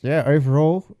yeah,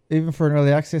 overall, even for an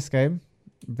early access game,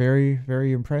 very,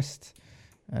 very impressed.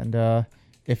 And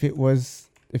if it was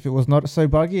not so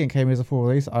buggy and came as a full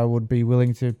release, I would be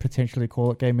willing to potentially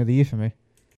call it Game of the Year for me.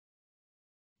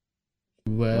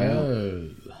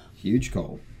 Whoa. Huge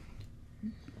call.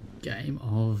 Game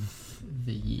of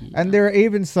the Year. And there are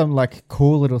even some like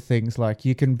cool little things, like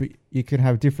you can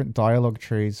have different dialogue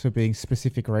trees for being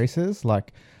specific races.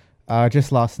 Like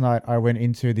just last night I went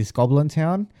into this goblin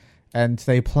town and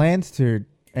they planned to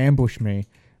ambush me,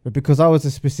 but because I was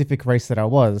a specific race that I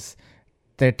was,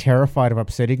 they're terrified of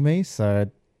upsetting me,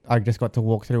 so I just got to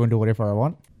walk through and do whatever I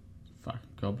want. Fuck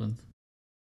goblins.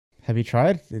 Have you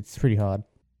tried? It's pretty hard.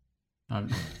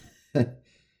 I've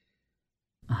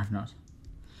not.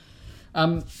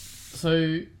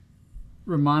 So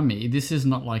remind me, this is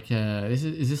not like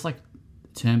is this like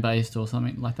turn-based or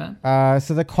something like that?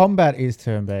 So the combat is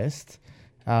turn-based,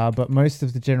 but most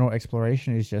of the general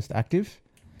exploration is just active.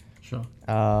 Sure.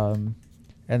 And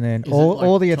then Is all it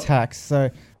like the attacks. So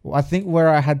I think where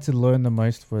I had to learn the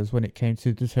most was when it came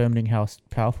to determining how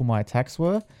powerful my attacks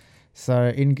were.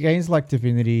 So in games like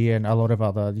Divinity and a lot of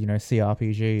other, you know,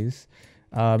 CRPGs,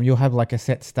 you'll have like a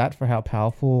set stat for how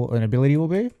powerful an ability will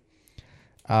be.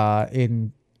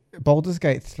 In Baldur's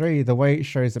Gate 3, the way it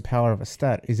shows the power of a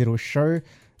stat is it'll show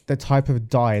the type of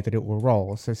die that it will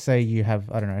roll. So say you have,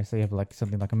 I don't know, say you have like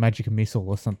something like a magic missile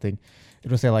or something.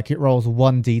 It'll say like it rolls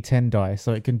 1d10 die,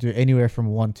 so it can do anywhere from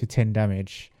 1 to 10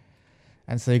 damage.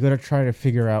 And so you got to try to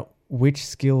figure out which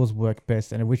skills work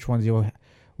best and which ones you're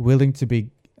willing to be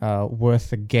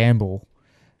worth the gamble.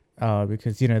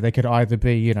 Because, you know, they could either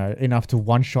be, you know, enough to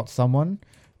one-shot someone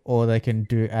or they can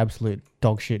do absolute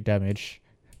dog shit damage.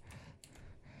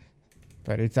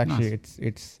 But it's actually,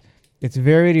 nice. It's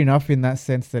varied enough in that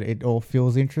sense that it all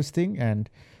feels interesting. And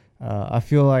I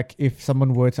feel like if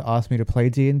someone were to ask me to play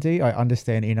D&D, I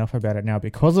understand enough about it now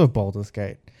because of Baldur's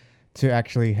Gate to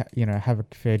actually, you know, have a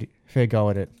fair go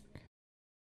at it.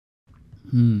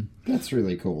 That's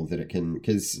really cool that it can,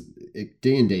 because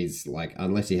D&D's like,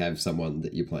 unless you have someone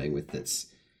that you're playing with that's,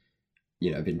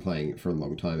 you know, been playing it for a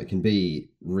long time, it can be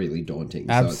really daunting.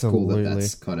 Absolutely. So it's cool that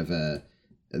that's kind of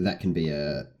that can be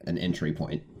an entry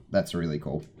point. That's really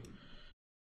cool.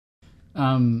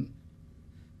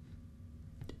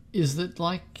 Is it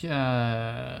like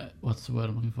what's the word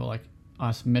I'm looking for? Like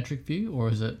isometric view, or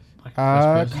is it like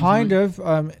kind of?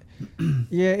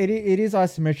 Yeah, it is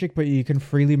isometric, but you can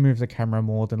freely move the camera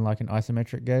more than like an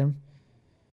isometric game.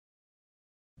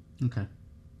 Okay.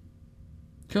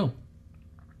 Cool.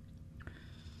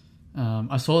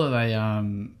 I saw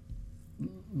that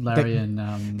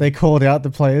they called out the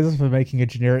players for making a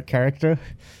generic character.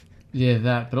 Yeah,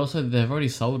 that. But also they've already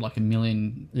sold like 1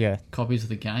 million copies of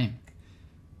the game.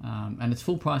 And it's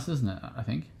full price, isn't it? I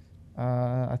think.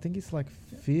 I think it's like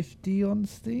 50 on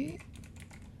Steam.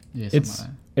 Yeah,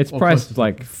 it's priced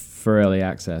like for early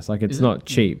access. Like it's not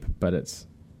cheap, but it's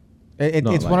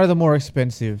one of the more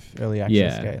expensive early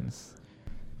access games.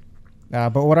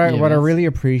 But what I really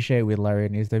appreciate with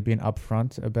Larian is they've been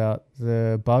upfront about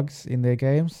the bugs in their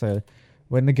game. So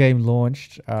when the game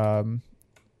launched,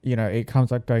 it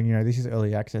comes up going, this is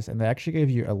early access, and they actually gave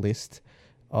you a list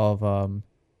of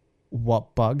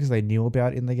what bugs they knew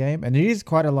about in the game, and it is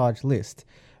quite a large list.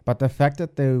 But the fact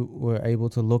that they were able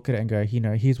to look at it and go,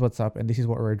 here's what's up, and this is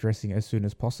what we're addressing as soon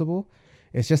as possible,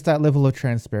 it's just that level of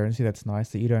transparency that's nice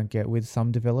that you don't get with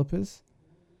some developers.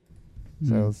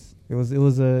 So it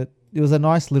was a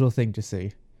nice little thing to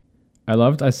see.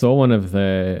 I saw one of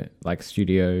the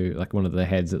studio, one of the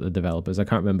heads at the developers, I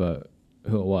can't remember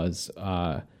who it was,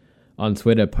 on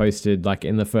Twitter posted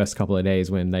in the first couple of days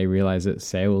when they realized that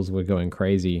sales were going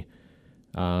crazy,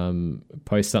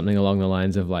 post something along the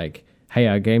lines of hey,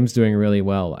 our game's doing really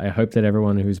well. I hope that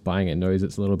everyone who's buying it knows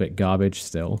it's a little bit garbage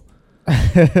still.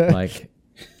 I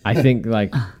think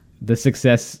the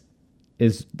success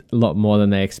is a lot more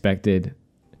than they expected.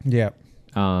 Yeah.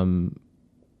 And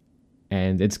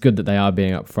it's good that they are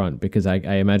being upfront, because I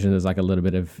imagine there's a little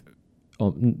bit of,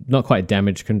 not quite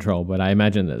damage control, but I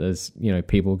imagine that there's,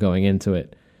 people going into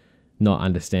it not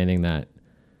understanding that.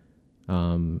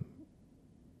 Because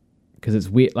it's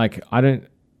weird. I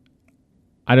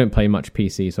don't play much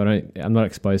PC, so I'm not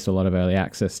exposed to a lot of early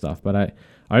access stuff, but I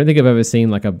don't think I've ever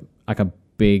seen a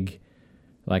big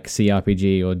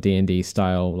CRPG or D&D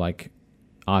style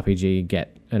RPG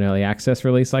get an early access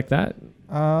release like that.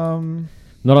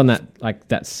 Not on that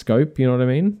that scope, you know what I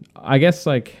mean? I guess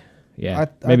maybe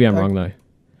I'm wrong though.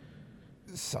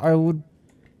 I would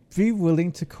be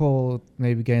willing to call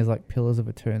maybe games like Pillars of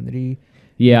Eternity.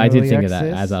 Yeah, I did think of that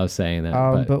as I was saying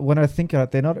that. But when I think of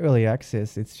it, they're not early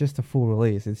access. It's just a full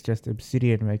release. It's just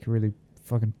Obsidian make really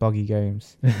fucking buggy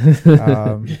games.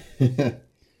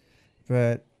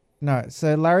 But no,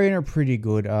 so Larian are pretty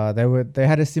good. They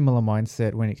had a similar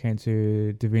mindset when it came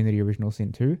to Divinity Original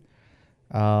Sin 2.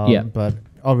 But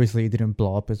obviously it didn't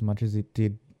blow up as much as it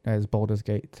did as Baldur's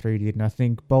Gate 3 did. And I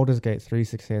think Baldur's Gate 3's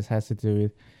success has to do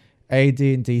with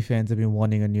D&D fans have been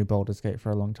wanting a new Baldur's Gate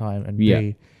for a long time, and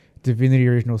B, Divinity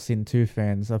Original Sin 2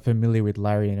 fans are familiar with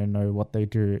Larian and know what they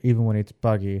do, even when it's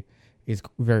buggy, is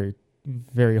very,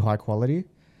 very high quality.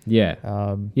 Yeah.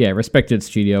 Respected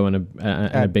studio and a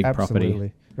big absolutely.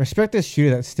 property. Respected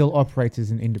studio that still operates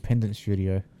as an independent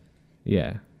studio.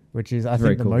 Yeah. Which is, I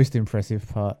think, the most impressive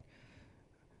part.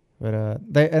 But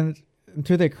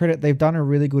to their credit, they've done a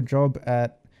really good job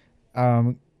at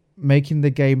making the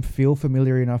game feel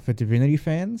familiar enough for Divinity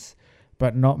fans,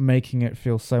 but not making it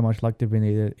feel so much like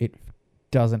Divinity that it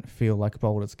doesn't feel like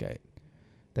Baldur's Gate.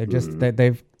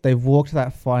 They've walked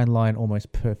that fine line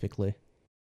almost perfectly.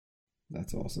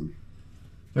 That's awesome.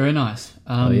 Very nice.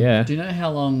 Do you know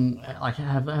how long?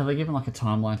 Have they given a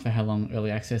timeline for how long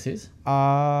early access is?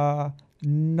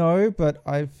 No, but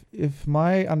if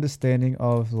my understanding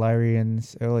of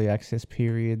Larian's early access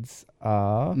periods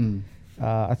are,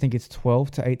 I think it's 12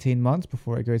 to 18 months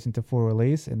before it goes into full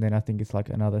release, and then I think it's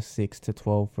another 6 to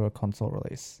 12 for a console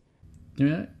release. Do you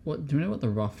know what the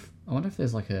rough? I wonder if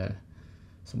there's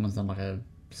someone's done a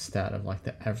stat of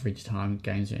the average time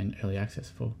games are in early access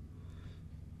for.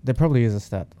 There probably is a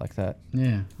stat like that.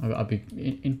 Yeah, I'd be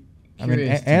curious. I mean,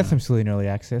 Anthem's still in early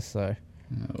access, so.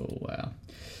 Oh wow.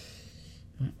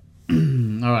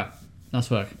 All right, nice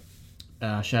work.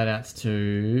 Shout outs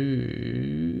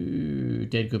to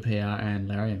Dead Good PR and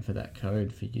Larian for that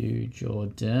code for you,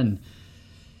 Jordan.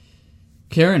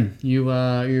 Kieran, you're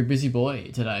a busy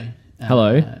boy today.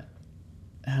 Hello.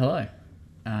 Hello.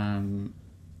 I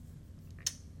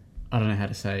don't know how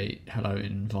to say hello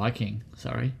in Viking.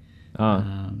 Sorry.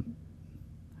 Hello.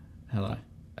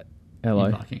 Hello.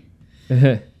 In Viking.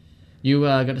 You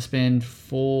got to spend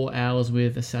 4 hours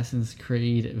with Assassin's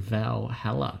Creed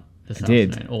Valhalla this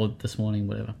afternoon, or this morning,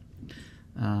 whatever.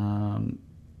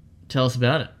 Tell us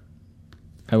about it.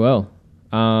 I will.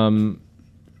 I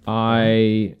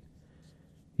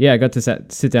got to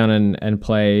sit down and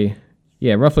play,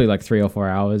 roughly 3 or 4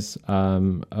 hours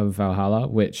of Valhalla,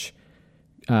 which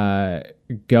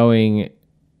going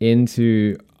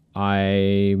into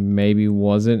I maybe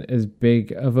wasn't as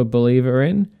big of a believer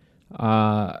in.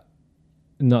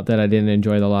 Not that I didn't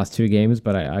enjoy the last 2 games,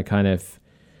 but I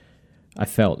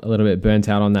felt a little bit burnt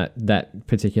out on that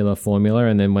particular formula.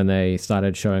 And then when they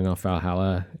started showing off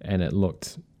Valhalla and it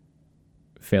looked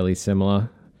fairly similar,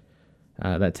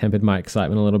 that tempered my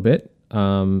excitement a little bit.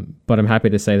 But I'm happy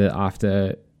to say that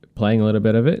after playing a little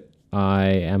bit of it, I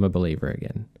am a believer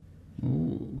again.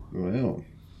 Ooh.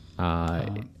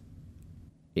 Wow.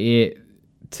 It,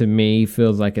 to me,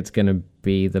 feels like it's going to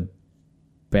be the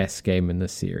best game in the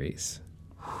series.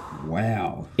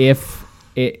 Wow. If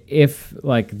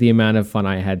the amount of fun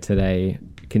I had today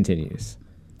continues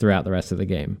throughout the rest of the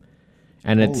game.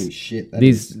 And Holy shit, that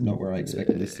is not where I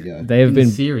expected this to go. They have been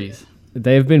series.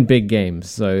 they've been big games,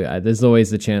 so there's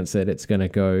always the chance that it's going to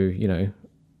go,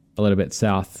 a little bit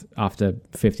south after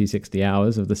 50, 60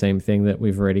 hours of the same thing that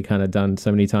we've already kind of done so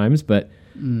many times. But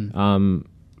for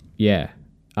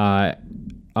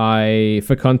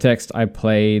context, I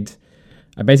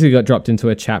basically got dropped into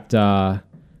a chapter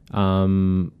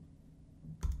in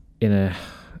a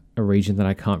region that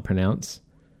I can't pronounce.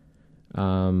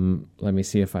 Let me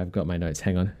see if I've got my notes.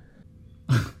 Hang on.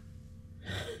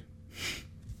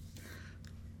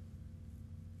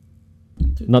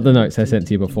 Not the notes I sent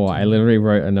to you before. I literally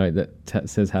wrote a note that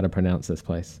says how to pronounce this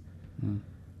place.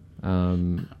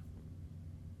 All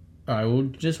right. Well,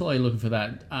 just while you're looking for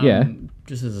that,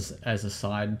 just as a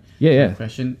side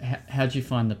question, how did you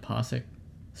find the Parsec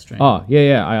stream? Oh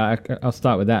yeah. I'll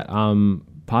start with that.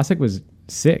 Parsec was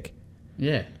sick.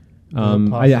 Yeah.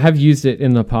 I have used it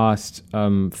in the past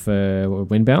for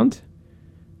Windbound.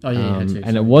 Oh yeah, you had to,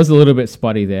 and it was a little bit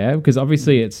spotty there because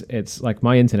obviously it's like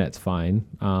my internet's fine.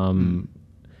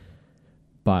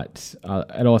 But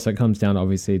it also comes down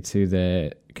obviously to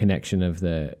the connection of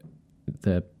the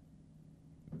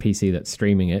PC that's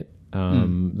streaming it,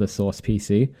 the source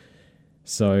PC.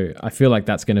 So I feel like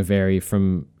that's going to vary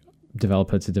from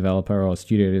developer to developer or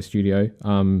studio to studio.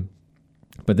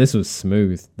 But this was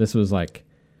smooth. This was like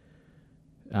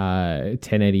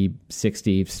 1080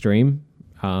 60 stream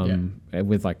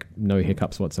with like no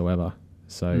hiccups whatsoever.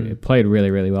 So it played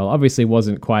really, really well. Obviously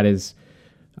wasn't quite as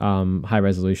high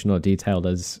resolution or detailed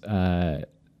as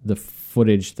the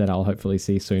footage that I'll hopefully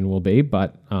see soon will be,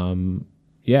 but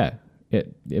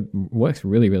it works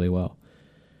really, really well.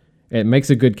 It makes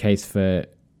a good case for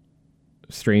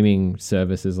streaming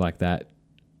services like that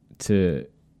to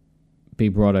be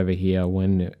brought over here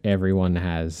when everyone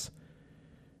has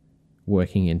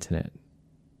working internet.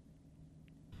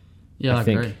 Yeah, I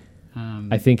agree.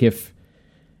 I think if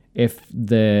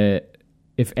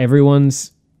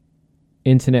everyone's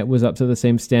internet was up to the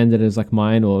same standard as like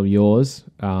mine or yours,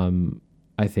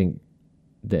 I think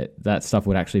that stuff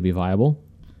would actually be viable.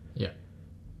 Yeah.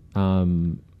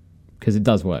 Because it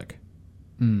does work.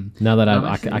 Now that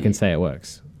I can say it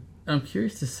works. I'm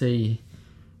curious to see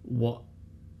what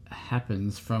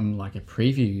happens from like a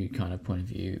preview kind of point of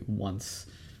view once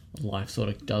life sort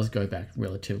of does go back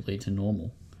relatively to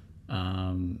normal.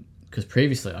 Because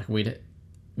previously, like we'd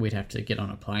have to get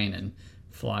on a plane and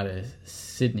fly to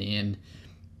Sydney, and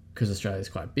because Australia's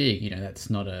quite big, that's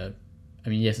not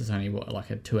yes, it's only like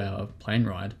a 2-hour plane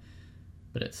ride,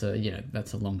 but it's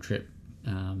that's a long trip,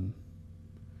 and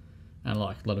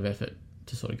like a lot of effort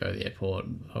to sort of go to the airport,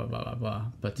 blah blah blah blah.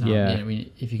 But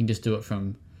if you can just do it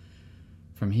from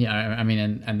here,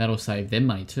 and that'll save them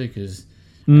money too, because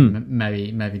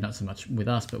maybe not so much with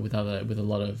us, but with a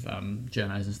lot of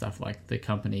journos and stuff, like the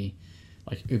company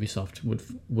like Ubisoft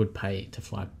would pay to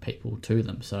fly people to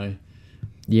them. So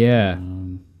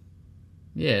I'm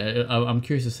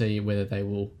curious to see whether they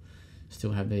will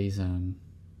still have these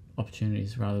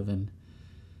opportunities rather than.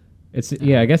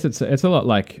 I guess it's a lot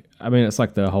like, it's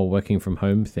like the whole working from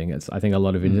home thing. I think a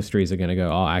lot of industries are going to go,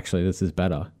 oh, actually, this is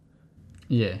better.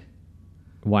 Yeah.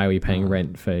 Why are we paying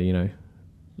rent for, a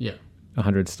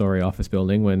 100-story office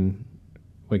building when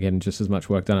we're getting just as much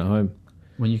work done at home?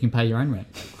 When you can pay your own rent.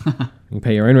 You can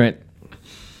pay your own rent.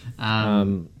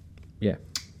 Yeah.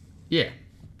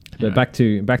 But back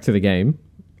to the game.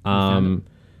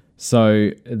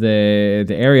 So the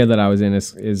area that I was in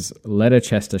is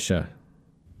Leicestershire,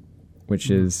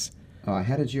 which is. Oh,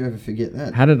 how did you ever forget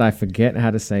that? How did I forget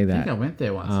how to say that? I think I went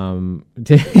there once.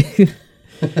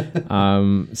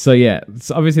 So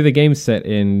obviously the game's set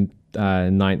in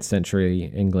 9th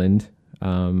century England,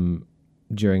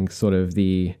 during sort of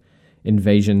the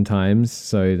invasion times,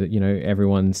 so that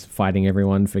everyone's fighting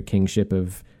everyone for kingship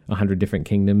of 100 different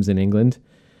kingdoms in England,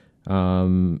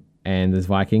 and there's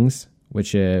Vikings,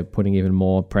 which are putting even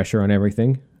more pressure on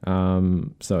everything.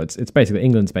 So it's basically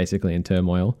England's basically in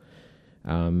turmoil,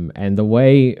 and the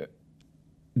way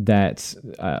that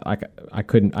I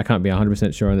can't be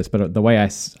 100% sure on this, but the way I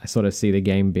sort of see the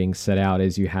game being set out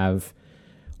is you have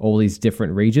all these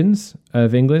different regions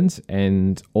of England,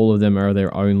 and all of them are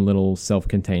their own little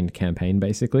self-contained campaign,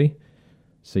 basically.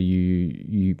 So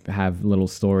you have little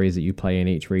stories that you play in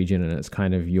each region, and it's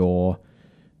kind of your,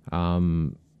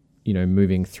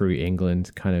 moving through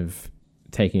England, kind of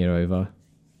taking it over.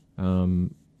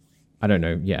 I don't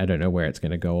know where it's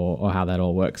going to go or how that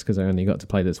all works, because I only got to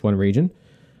play this one region.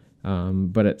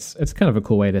 But it's kind of a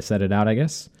cool way to set it out, I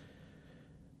guess.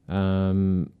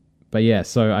 But yeah,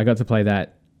 so I got to play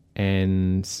that,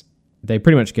 and they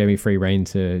pretty much gave me free reign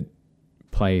to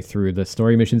play through the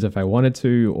story missions if I wanted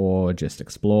to, or just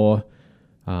explore.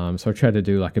 So I tried to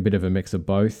do like a bit of a mix of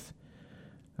both.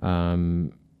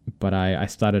 But I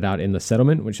started out in the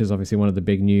settlement, which is obviously one of the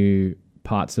big new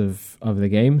parts of the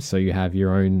game. So you have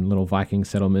your own little Viking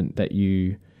settlement that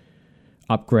you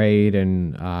upgrade,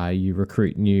 and you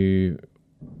recruit new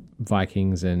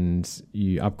Vikings, and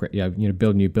you upgrade,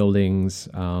 build new buildings,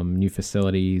 new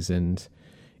facilities, and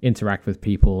interact with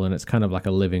people. And it's kind of like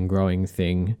a living, growing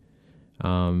thing.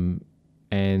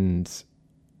 And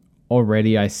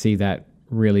already I see that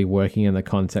really working in the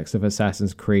context of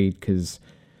Assassin's Creed, because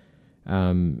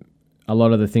a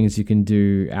lot of the things you can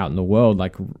do out in the world,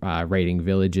 like raiding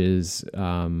villages,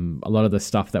 a lot of the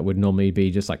stuff that would normally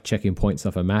be just like checking points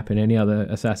off a map in any other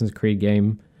Assassin's Creed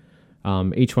game,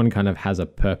 each one kind of has a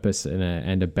purpose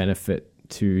and a benefit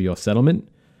to your settlement.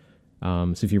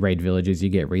 So if you raid villages, you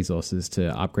get resources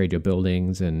to upgrade your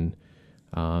buildings, and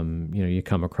you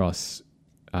come across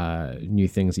new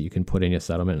things that you can put in your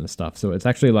settlement and stuff. So it's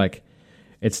actually like,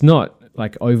 it's not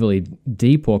like overly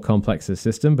deep or complex a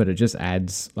system, but it just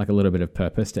adds like a little bit of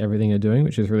purpose to everything you're doing,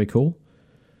 which is really cool.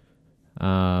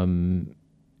 And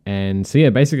so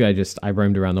yeah, basically I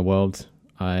roamed around the world.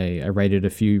 I raided a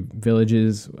few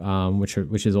villages,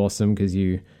 which is awesome, because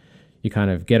you kind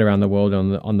of get around the world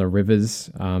on the rivers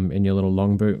in your little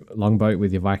longboat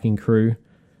with your Viking crew.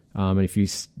 And if you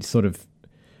sort of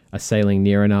are sailing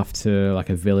near enough to like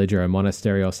a village or a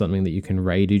monastery or something that you can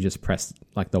raid, you just press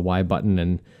like the Y button,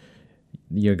 and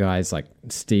your guys like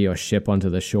steer your ship onto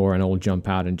the shore and all jump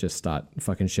out and just start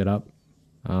fucking shit up,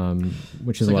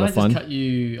 which is a lot of fun. Can I just cut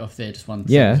you off there just one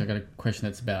second? Yeah. I got a question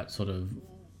that's about sort of...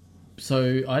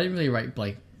 So I didn't really rate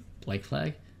Black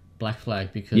Flag,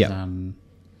 because Yeah. I'm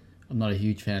not a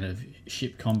huge fan of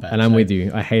ship combat. And I'm with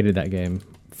you. I hated that game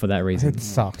for that reason. It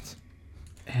sucked.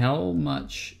 How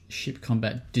much ship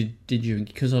combat did you...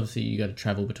 Because obviously you got to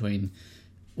travel between...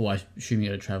 Or I assume you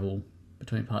got to travel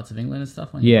between parts of England and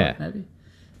stuff on your boat, maybe?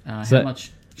 How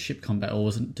much ship combat, or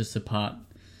was it just a part,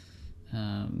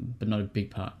 but not a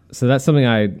big part? So that's something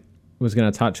I was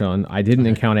going to touch on. I didn't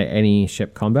encounter any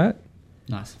ship combat.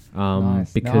 Nice.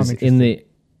 Nice. Because Now I'm in the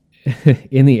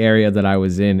in the area that I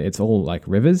was in, it's all like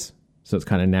rivers, so it's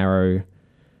kind of narrow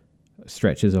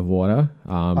stretches of water.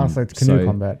 So it's canoe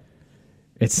combat.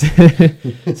 It's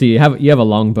so you have a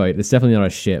longboat. It's definitely not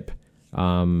a ship,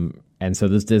 and so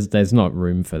there's not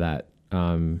room for that.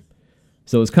 So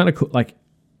it was kind of cool. Like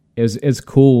it's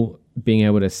cool being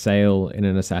able to sail in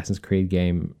an Assassin's Creed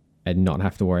game and not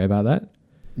have to worry about that.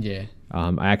 Yeah.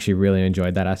 I actually really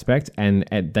enjoyed that aspect, and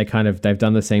they've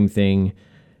done the same thing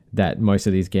that most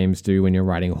of these games do when you're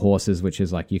riding horses, which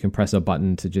is like you can press a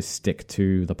button to just stick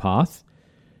to the path,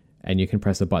 and you can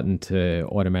press a button to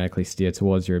automatically steer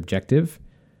towards your objective.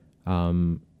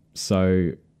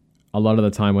 So a lot of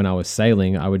the time when I was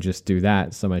sailing, I would just do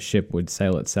that. So my ship would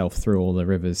sail itself through all the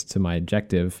rivers to my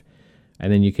objective.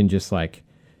 And then you can just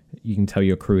you can tell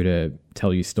your crew to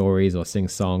tell you stories or sing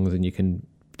songs, and you can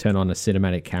turn on a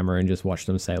cinematic camera and just watch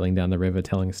them sailing down the river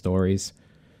telling stories.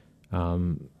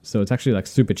 So it's actually like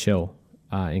super chill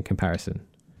in comparison,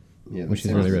 which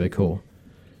is really, really cool.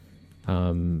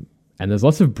 And there's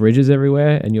lots of bridges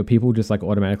everywhere, and your people just like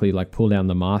automatically like pull down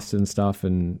the masts and stuff.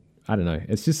 And I don't know,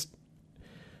 it's just,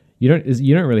 you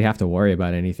don't really have to worry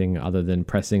about anything other than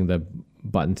pressing the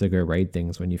button to go raid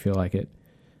things when you feel like it.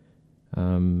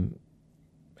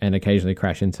 And occasionally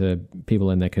crash into people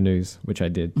in their canoes, which I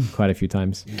did quite a few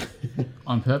times.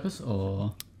 On purpose,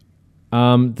 or?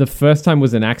 The first time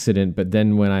was an accident, but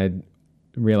then when I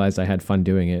realized I had fun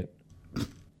doing it,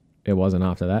 it wasn't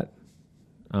after that.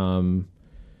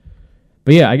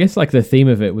 But yeah, I guess like the theme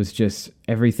of it was just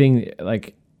everything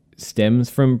like stems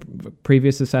from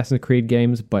previous Assassin's Creed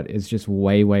games, but it's just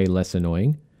way, way less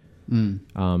annoying.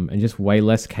 And just way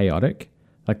less chaotic.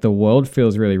 Like the world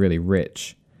feels really, really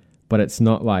rich, but it's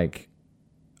not like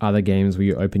other games where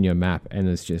you open your map and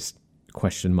there's just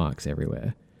question marks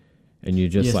everywhere. And you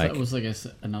just that was, I guess,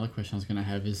 another question I was going to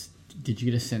have is, did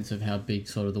you get a sense of how big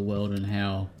sort of the world and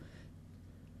how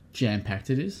jam-packed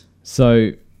it is?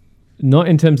 So, not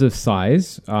in terms of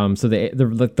size. So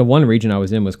the one region I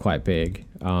was in was quite big,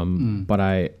 but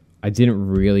I didn't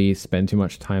really spend too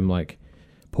much time like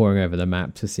poring over the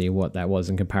map to see what that was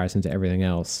in comparison to everything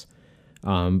else.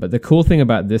 But the cool thing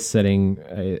about this setting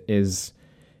is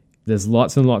there's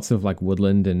lots and lots of like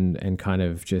woodland and kind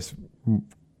of just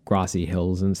grassy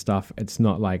hills and stuff. It's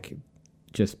not like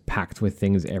just packed with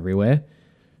things everywhere.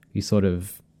 You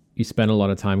spend a lot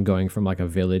of time going from like a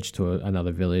village to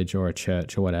another village or a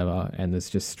church or whatever, and there's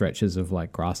just stretches of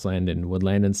like grassland and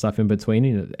woodland and stuff in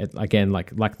between. Again,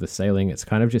 like the sailing, it's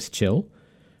kind of just chill,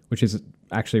 which is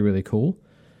actually really cool.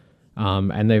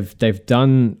 And they've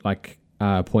done like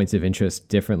points of interest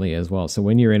differently as well. So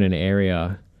when you're in an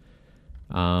area,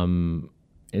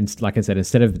 it's like I said,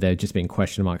 instead of there just being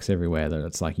question marks everywhere, that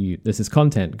it's like this is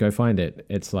content, go find it.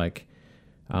 It's like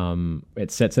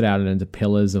it sets it out into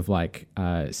pillars of like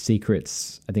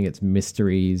secrets. I think it's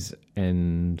mysteries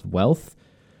and wealth.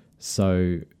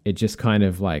 So it just kind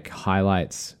of like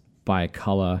highlights by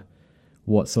color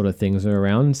what sort of things are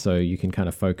around. So you can kind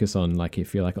of focus on like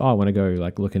if you're like, oh, I want to go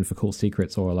like looking for cool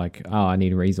secrets, or like, oh, I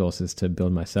need resources to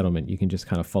build my settlement. You can just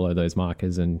kind of follow those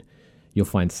markers and you'll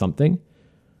find something.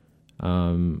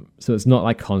 So it's not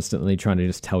like constantly trying to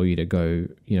just tell you to go,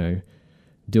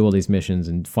 do all these missions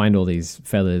and find all these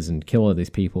feathers and kill all these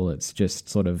people. It's just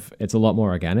sort of, it's a lot more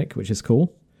organic, which is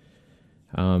cool.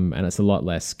 And it's a lot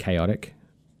less chaotic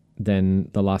than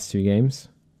the last two games.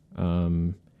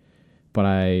 But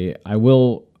I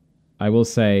will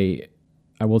say,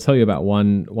 I will tell you about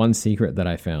one secret that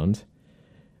I found,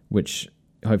 which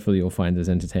hopefully you'll find as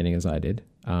entertaining as I did.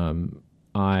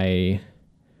 I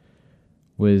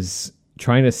was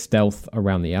trying to stealth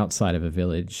around the outside of a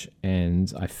village,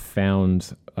 and I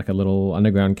found like a little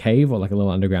underground cave or like a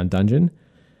little underground dungeon.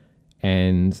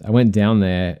 And I went down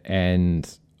there and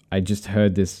I just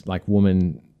heard this like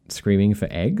woman screaming for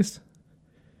eggs.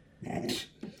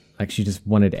 Like she just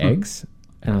wanted eggs.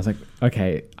 And I was like,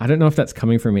 okay, I don't know if that's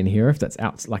coming from in here, if that's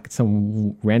out like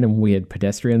some random weird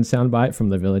pedestrian soundbite from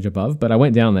the village above. But I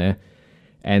went down there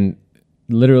and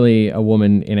literally a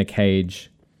woman in a cage,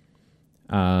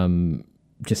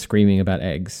 just screaming about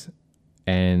eggs.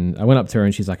 And I went up to her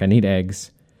and she's like, I need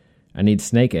eggs. I need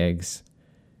snake eggs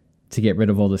to get rid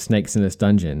of all the snakes in this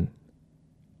dungeon.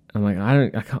 I'm like,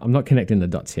 I'm not connecting the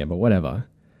dots here, but whatever.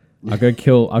 I'll go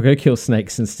kill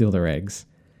snakes and steal their eggs.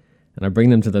 And I bring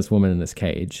them to this woman in this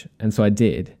cage. And so I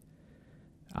did.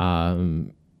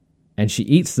 And she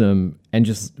eats them and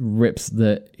just rips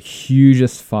the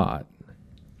hugest fart.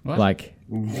 What? Like,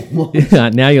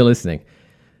 now you're listening.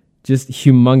 Just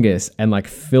humongous, and like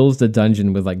fills the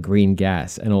dungeon with like green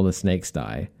gas, and all the snakes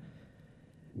die.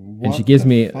 And she gives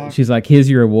me, she's like, here's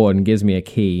your reward, and gives me a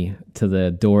key to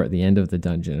the door at the end of the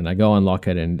dungeon. And I go unlock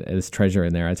it, and there's treasure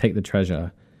in there. I take the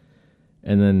treasure.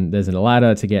 And then there's a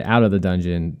ladder to get out of the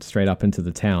dungeon straight up into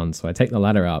the town. So I take the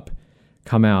ladder up,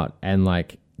 come out, and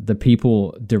like the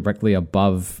people directly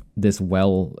above this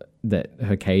well that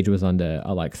her cage was under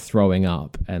are like throwing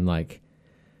up and like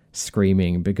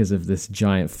screaming because of this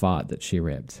giant fart that she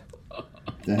ripped.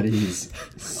 That is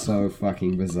so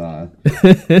fucking bizarre.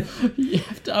 You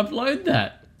have to upload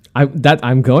that.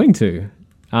 I'm going to.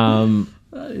 That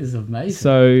is amazing.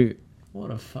 So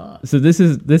what a fart. So this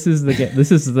is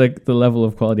the level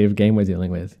of quality of game we're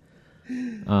dealing with.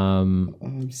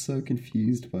 I'm so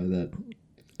confused by that.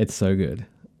 It's so good.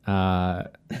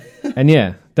 And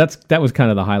yeah, that was kind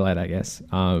of the highlight, I guess.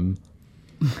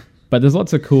 But there's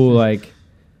lots of cool, like,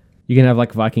 you can have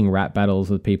like Viking rap battles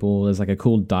with people. There's like a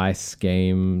cool dice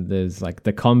game. There's like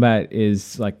the combat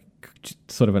is like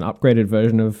sort of an upgraded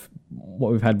version of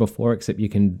what we've had before, except you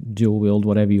can dual wield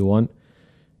whatever you want,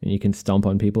 and you can stomp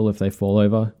on people if they fall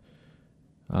over.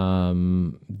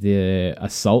 The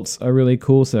assaults are really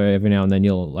cool. So every now and then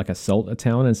you'll like assault a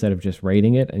town instead of just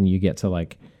raiding it, and you get to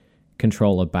like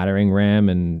control a battering ram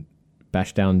and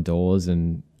bash down doors.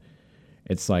 And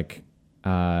it's like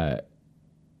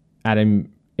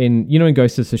in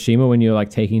Ghost of Tsushima, when you're like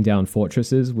taking down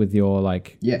fortresses with your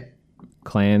like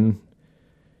clan,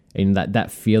 and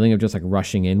that feeling of just like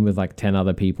rushing in with like 10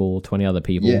 other people, 20 other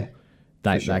people. Yeah.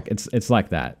 Like it's like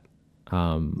that.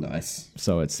 Nice.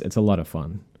 So it's a lot of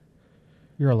fun.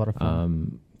 You're a lot of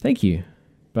fun. Thank you.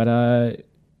 But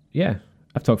yeah,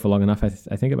 I've talked for long enough. I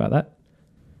think about that.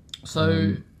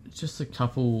 So just a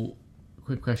couple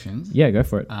quick questions. Yeah, go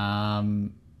for it.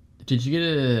 Did you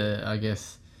get I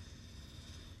guess,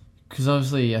 because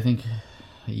obviously I think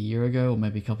a year ago or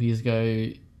maybe a couple of years ago,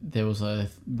 there was a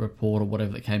report or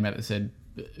whatever that came out that said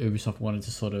Ubisoft wanted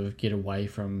to sort of get away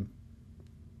from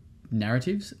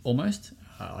narratives almost.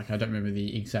 Like, I don't remember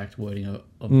the exact wording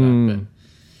of that,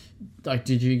 but like,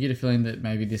 did you get a feeling that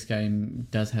maybe this game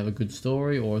does have a good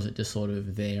story, or is it just sort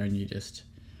of there and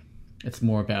it's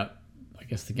more about, I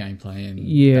guess, the gameplay and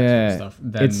that sort of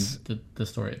stuff than the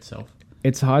story itself?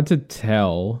 It's hard to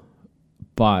tell,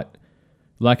 but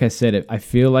like I said, I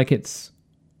feel like it's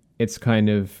kind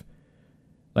of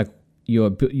like you're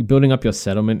building up your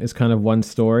settlement is kind of one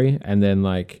story, and then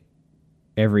like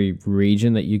every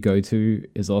region that you go to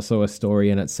is also a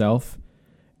story in itself.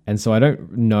 And so I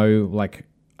don't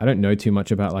know too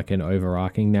much about like an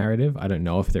overarching narrative. I don't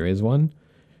know if there is one,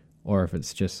 or if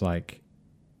it's just like,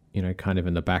 kind of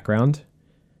in the background.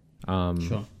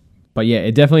 Sure. But yeah,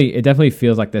 it definitely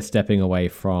feels like they're stepping away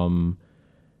from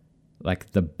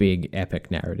like the big epic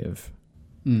narrative.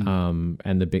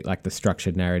 and the big like the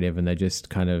structured narrative, and they're just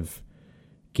kind of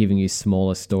giving you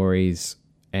smaller stories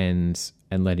and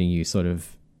letting you sort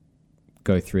of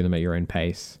go through them at your own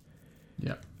pace.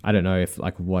 Yeah. I don't know if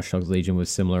like Watch Dogs Legion was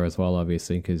similar as well,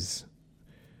 obviously, because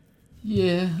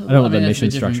Yeah. I don't know what the that's a mission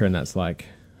bit structure different. and that's like.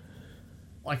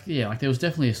 Like there was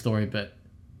definitely a story, but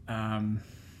I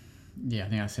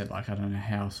think I said like I don't know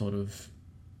how sort of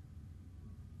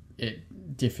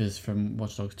it differs from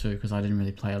Watch Dogs 2 because I didn't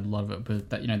really play a lot of it, but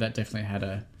that that definitely had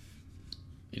a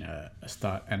a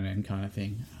start and an end kind of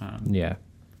thing. Yeah.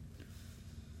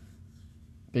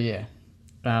 But yeah,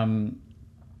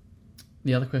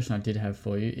 the other question I did have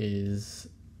for you is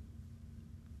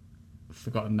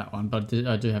forgotten that one, but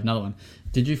I do have another one.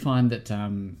 Did you find that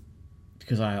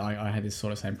because I had this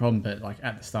sort of same problem, but like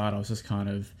at the start I was just kind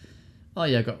of, oh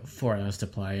yeah, I got 4 hours to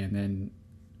play, and then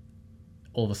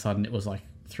all of a sudden it was like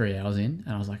 3 hours in,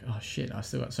 and I was like, oh shit, I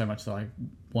still got so much that I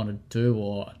wanted to do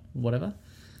or whatever.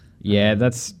 Yeah,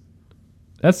 that's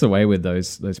the way with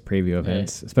those preview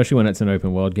events, especially when it's an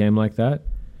open world game like that.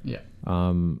 Yeah.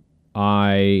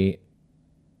 I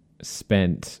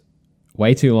spent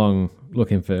way too long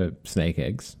looking for snake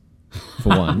eggs, for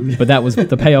one, but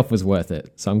the payoff was worth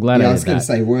it. So I'm glad I was did going that. to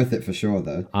say worth it for sure,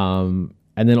 though.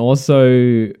 And then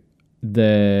also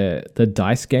the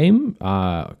dice game,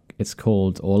 it's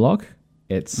called Orlog.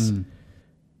 It's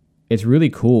really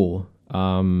cool,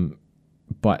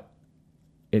 but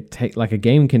a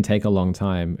game can take a long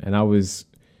time, and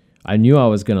I knew I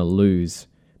was going to lose,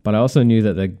 but I also knew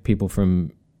that the people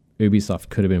from Ubisoft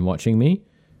could have been watching me,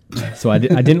 so I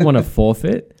didn't want to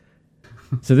forfeit.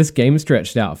 So this game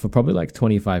stretched out for probably like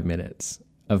 25 minutes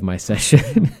of my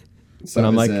session. So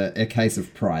I'm it was like, a case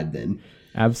of pride then.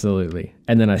 Absolutely,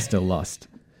 and then I still lost.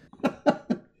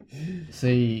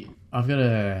 See, I've got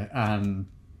a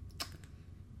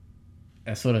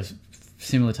sort of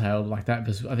similar tale like that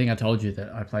because I think I told you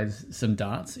that I played some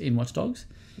darts in Watch Dogs.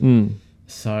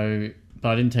 So, but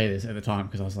I didn't tell you this at the time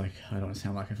because I was like, I don't want to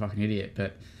sound like a fucking idiot.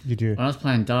 But You do. when I was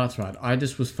playing darts, right, I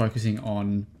just was focusing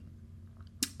on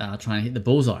trying to hit the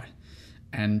bullseye,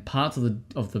 and parts of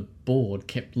the board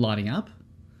kept lighting up,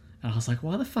 and I was like,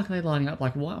 why the fuck are they lighting up?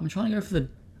 Like, why? I'm trying to go for the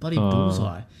bloody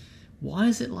bullseye. Why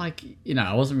is it like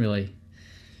I wasn't really.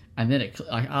 And then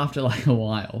after like a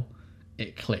while,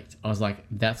 it clicked. I was like,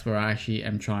 that's where I actually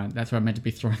am trying. That's where I'm meant to be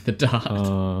throwing the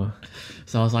dart.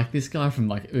 So I was like, this guy from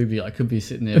like Ubi, I could be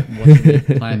sitting there watching me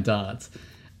playing darts,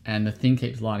 and the thing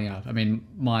keeps lighting up. I mean,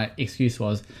 my excuse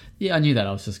was, yeah, I knew that.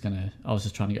 I was just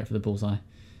trying to go for the bullseye,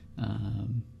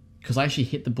 because I actually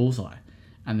hit the bullseye,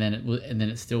 and then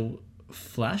it still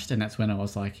flashed, and that's when I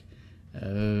was like,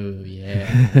 oh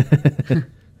yeah,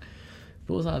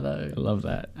 bullseye though. I love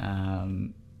that.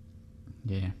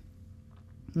 Yeah,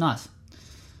 nice.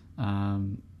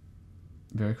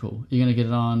 Very cool. You're gonna get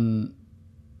it on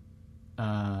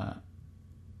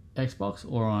Xbox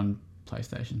or on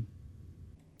PlayStation?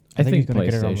 I think he's PlayStation. going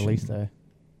to get it on release day.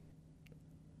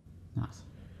 Nice.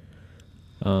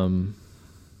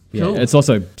 Yeah, Cool. it's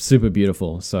also super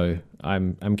beautiful, so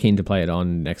I'm keen to play it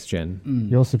on next gen.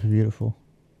 You're super beautiful.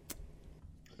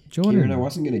 Jordan, Kieran, I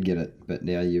wasn't going to get it, but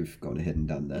now you've gone ahead and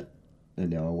done that, and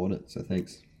now I want it. So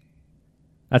thanks.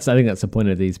 I think that's the point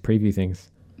of these preview things.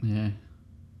 Yeah.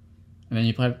 And then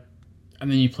you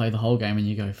play the whole game and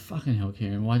you go, fucking hell,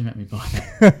 Kieran, why'd you make me buy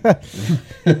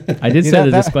that? I did Yeah, say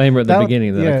the that- disclaimer at the that-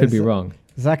 beginning that yeah, I could be so- wrong.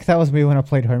 Zach, that was me when I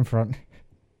played Homefront,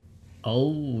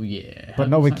 Oh, yeah. but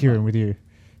not with 100% Kieran, fun. with you.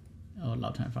 Oh, I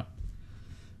love Homefront.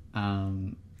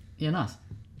 Yeah, nice.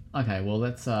 Okay, well,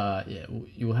 let's,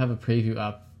 you will have a preview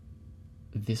up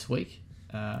this week.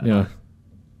 Yeah,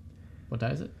 What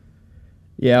day is it?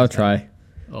 yeah, I'll try.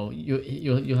 Oh,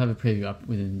 you'll have a preview up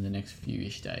within the next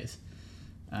few-ish days.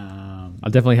 I'll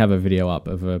definitely have a video up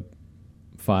of a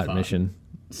fight Fart. mission.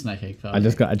 Snake Egg Farm. I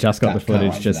just got the Can't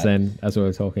footage wait just for that. then as we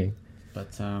were talking.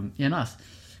 But yeah, nice.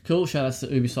 Cool. Shout outs to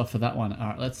Ubisoft for that one. All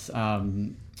right, let's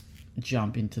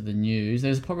jump into the news.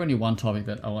 There's probably only one topic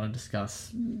that I want to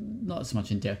discuss, not so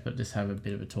much in depth, but just have a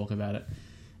bit of a talk about it.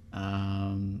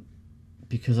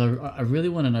 Because I really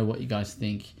want to know what you guys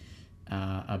think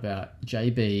about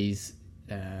JB's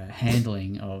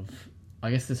handling of,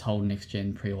 I guess, this whole next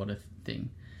gen pre-order thing.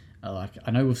 Like,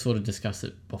 I know we've sort of discussed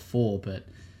it before, but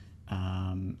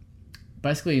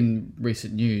basically in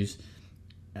recent news,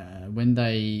 when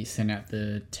they sent out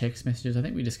the text messages, I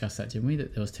think we discussed that, didn't we?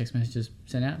 That there was text messages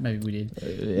sent out. Maybe we did.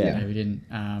 Yeah. Maybe we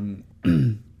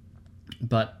didn't.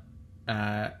 But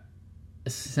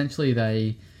essentially,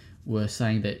 they were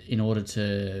saying that in order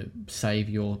to save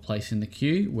your place in the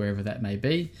queue, wherever that may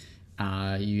be,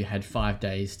 you had 5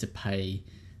 days to pay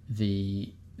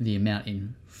the amount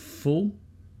in full,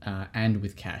 and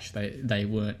with cash. They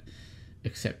weren't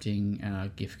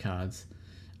accepting gift cards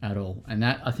at all, and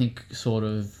that, I think, sort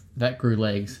of that grew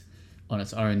legs on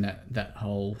its own, that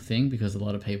whole thing, because a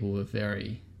lot of people were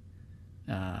very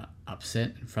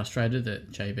upset and frustrated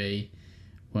that JB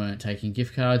weren't taking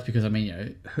gift cards, because, I mean, you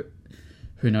know,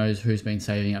 who knows who's been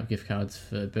saving up gift cards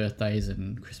for birthdays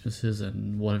and Christmases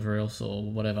and whatever else, or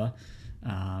whatever,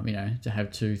 you know, to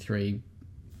have 2, 3,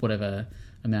 whatever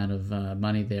amount of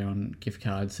money there on gift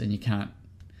cards, and you can't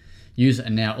use it,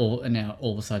 and now all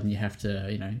of a sudden you have to,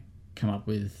 you know, come up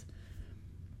with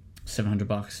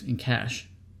 $700 in cash.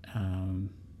 I'm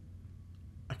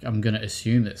going to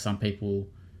assume that some people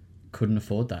couldn't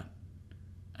afford that.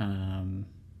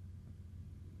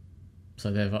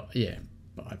 So they've,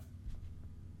 I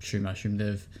assume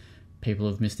people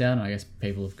have missed out, and I guess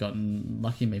people have gotten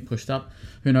lucky and been pushed up.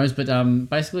 Who knows? But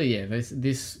basically, yeah,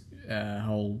 this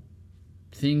whole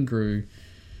thing grew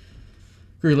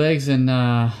legs, and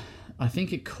I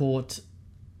think it caught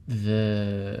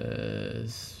the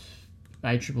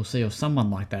ACCC or someone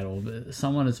like that, or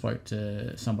someone had spoke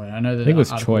to somebody. I know that I think it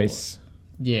was article, Choice.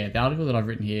 Yeah, the article that I've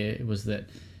written here was that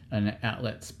an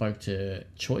outlet spoke to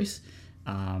Choice,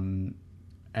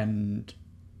 and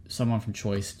someone from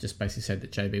Choice just basically said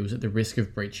that JB was at the risk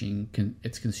of breaching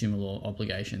its consumer law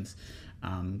obligations.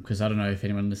 Because I don't know if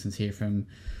anyone listens here from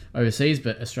overseas,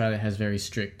 but Australia has very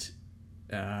strict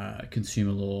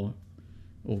consumer law,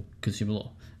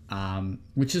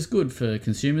 which is good for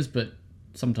consumers, but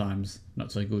sometimes not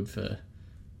so good for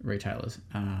retailers.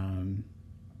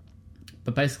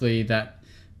 But basically that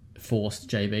forced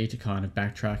JB to kind of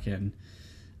backtrack and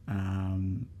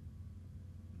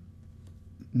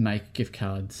make gift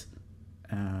cards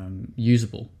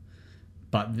usable.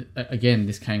 But again,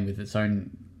 this came with its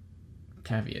own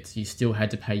caveats. You still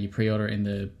had to pay your pre-order in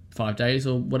the 5 days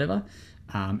or whatever,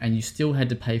 and you still had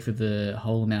to pay for the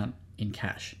whole amount in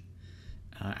cash.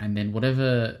 And then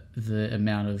whatever the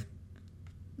amount of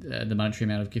the monetary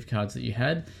amount of gift cards that you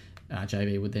had,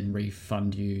 JB would then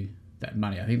refund you that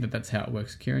money. I think that's how it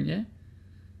works, Kieran. Yeah.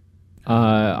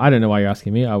 I don't know why you're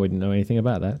asking me. I wouldn't know anything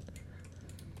about that.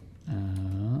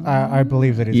 I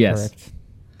believe that is correct.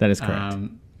 That is correct.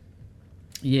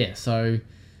 Yeah. So,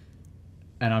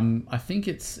 and I think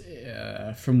it's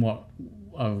from what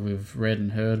we've read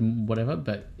and heard and whatever,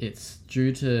 but it's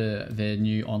due to their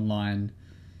new online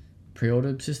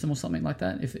pre-order system or something like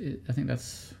that. I think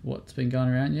that's what's been going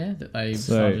around. Yeah, that they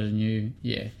started a new.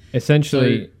 Yeah.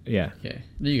 Essentially, Yeah. There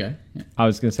you go. Yeah. I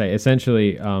was going to say,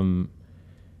 essentially,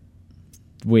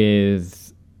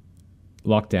 with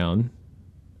lockdown,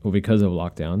 or because of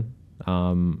lockdown,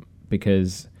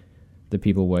 because the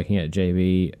people working at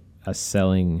JB are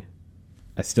still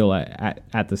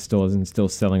at the stores and still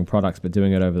selling products, but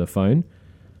doing it over the phone.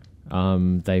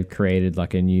 They've created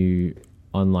like a new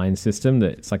online system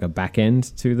that's like a back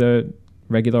end to the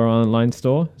regular online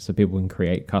store, so people can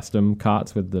create custom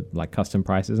carts with the like custom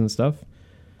prices and stuff.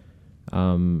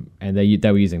 And they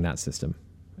were using that system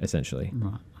essentially,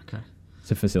 Right. Okay.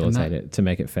 to facilitate it, to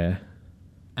make it fair.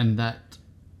 And that,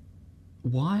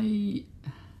 why?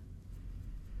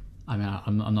 I mean,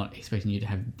 I'm not expecting you to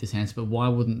have this answer, but why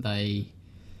wouldn't they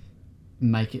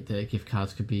make it that gift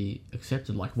cards could be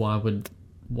accepted? Like, why would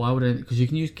it? Because you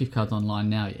can use gift cards online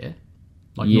now, yeah.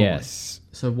 Like Yes.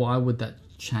 normally. So why would that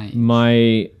change?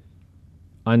 My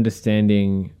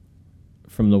understanding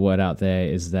from the word out there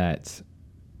is that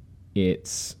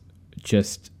it's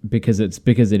just because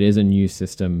it is a new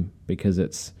system, because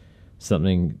it's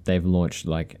something they've launched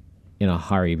like in a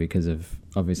hurry because of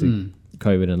obviously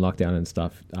COVID and lockdown and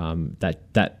stuff.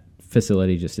 That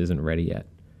facility just isn't ready yet.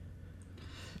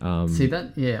 See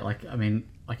that? Yeah. Like, I mean,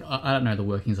 like I don't know the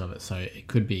workings of it, so it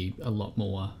could be a lot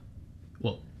more.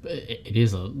 Well, it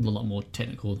is a lot more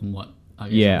technical than what I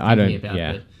guess Yeah, I'm I thinking don't-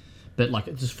 yeah. But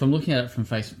like, just from looking at it from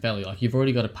face value, like you've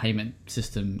already got a payment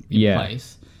system in Yeah.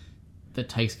 place that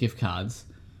takes gift cards.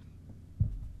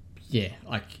 Yeah,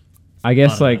 like I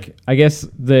guess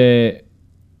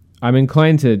I'm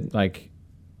inclined to like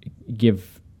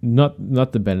give not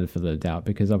the benefit of the doubt,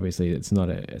 because obviously it's not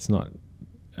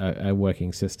a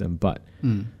working system, but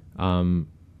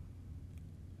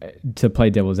to play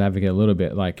devil's advocate a little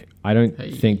bit, like I don't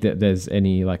think that there's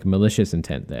any like malicious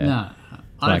intent there. no, I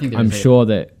don't Like think I'm there is sure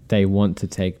that they want to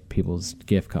take people's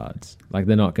gift cards. Like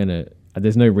they're not gonna.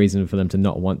 There's no reason for them to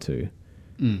not want to.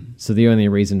 So the only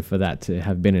reason for that to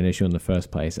have been an issue in the first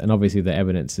place, and obviously the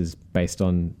evidence is based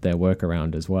on their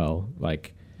workaround as well.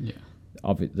 Like, Yeah.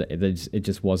 it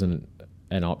just wasn't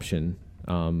an option.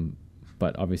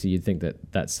 But obviously you'd think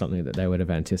that that's something that they would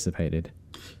have anticipated.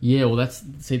 Yeah, well, that's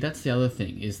the other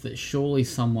thing, is that surely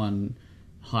someone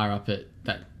higher up at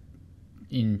that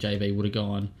in JB would have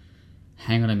gone,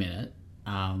 hang on a minute,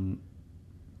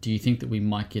 do you think that we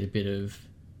might get a bit of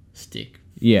stick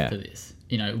for this?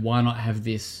 You know, why not have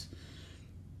this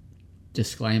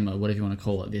disclaimer, whatever you want to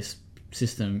call it, this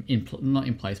system not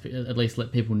in place, but at least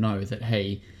let people know that,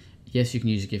 hey, yes, you can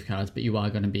use your gift cards, but you are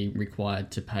going to be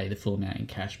required to pay the full amount in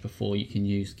cash before you can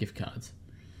use gift cards.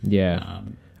 Yeah.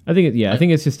 I think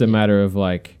it's just a matter of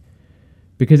like,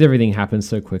 because everything happens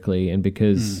so quickly, and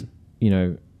because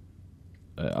all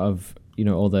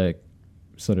the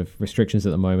sort of restrictions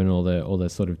at the moment, all the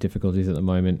sort of difficulties at the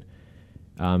moment,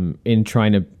 in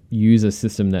trying to use a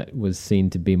system that was seen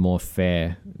to be more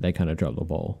fair, they kind of dropped the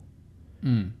ball.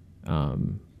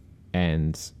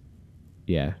 And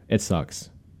yeah, it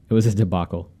sucks. It was a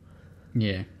debacle.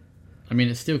 Yeah, I mean,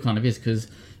 it still kind of is, because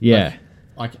I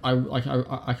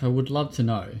would love to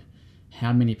know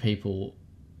how many people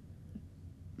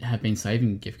have been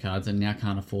saving gift cards and now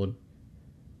can't afford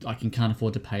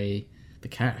to pay the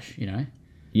cash, you know?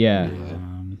 Yeah.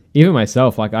 Even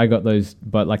myself, like I got those,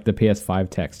 but like the PS5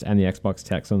 text and the Xbox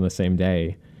text on the same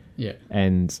day. Yeah.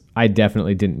 And I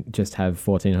definitely didn't just have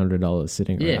 $1,400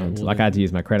 sitting around. Well, like I had to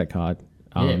use my credit card.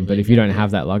 But if you don't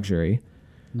have that luxury,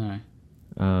 no.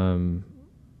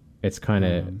 It's kind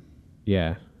of,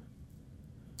 Yeah.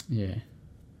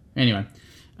 Anyway,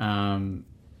 but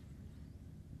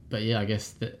yeah, I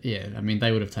guess I mean,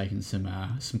 they would have taken some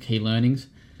key learnings.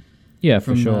 Yeah,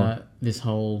 from for sure. This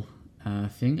whole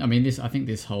thing. I mean, I think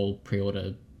this whole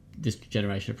pre-order, this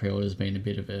generation of pre-order has been a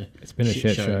bit of a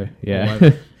shit show. Yeah. all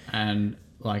over. And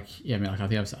like, I mean, like I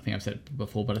think I've said it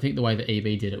before, but I think the way that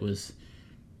EB did it was,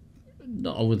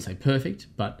 I wouldn't say perfect,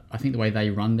 but I think the way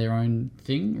they run their own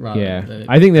thing,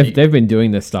 I think they've been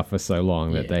doing this stuff for so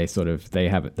long that they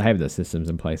have the systems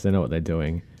in place. They know what they're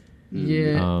doing.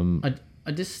 Yeah.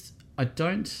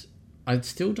 I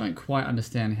still don't quite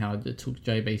understand how it took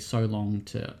JB so long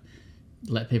to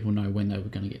let people know when they were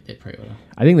going to get their pre-order.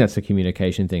 I think that's a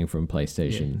communication thing from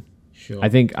PlayStation. Yeah, sure. I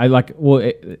think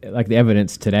the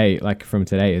evidence today, like from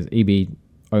today, is EB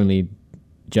only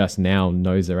just now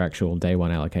knows their actual day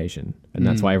one allocation, and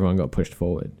that's why everyone got pushed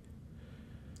forward.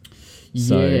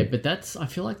 But I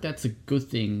feel like that's a good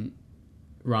thing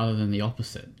rather than the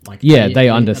opposite. Like they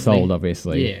undersold,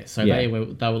 obviously. Yeah, so they were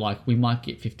like, we might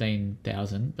get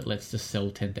 15,000, but let's just sell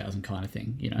 10,000 kind of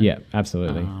thing, you know? Yeah,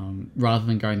 absolutely. Rather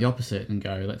than going the opposite and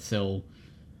go, let's sell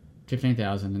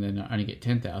 15,000 and then only get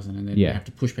 10,000, and then we have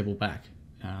to push people back.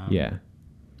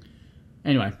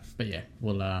 Anyway, but yeah,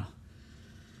 we'll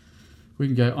we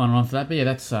can go on and on for that. But yeah,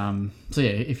 that's so yeah,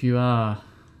 if you are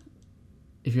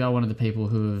one of the people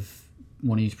who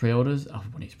want to use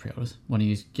want to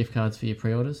use gift cards for your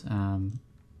pre-orders,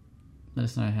 let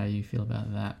us know how you feel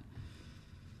about that.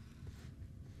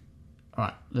 All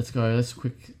right, let's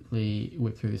quickly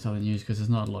whip through this other news, because there's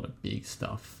not a lot of big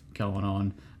stuff going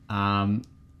on.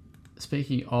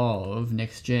 Speaking of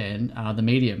next gen, The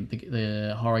Medium,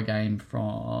 the horror game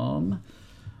from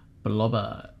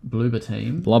Bloober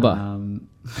team. Blooper.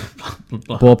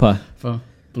 From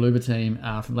Bloober team,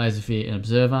 from Lasersphere and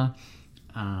Observer,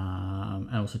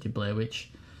 and also did Blair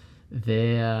Witch.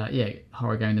 Their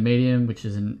horror game The Medium, which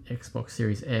is an Xbox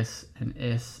Series S and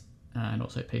S, and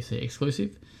also PC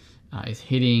exclusive, is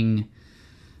hitting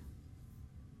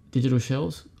digital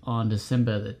shelves on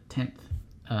December the 10th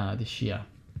this year.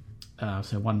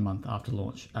 So 1 month after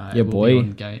launch. It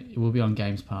will be on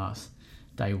Games Pass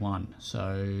day one,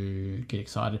 so get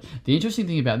excited. The interesting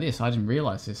thing about this, I didn't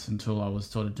realise this until I was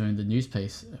sort of doing the news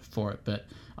piece for it, but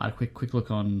I had a quick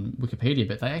look on Wikipedia,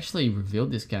 but they actually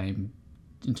revealed this game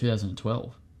in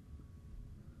 2012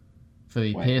 for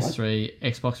the PS3, what?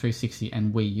 Xbox 360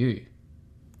 and Wii U.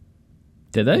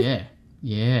 Did they?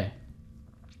 Yeah.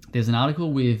 There's an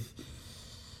article with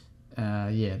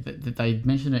that they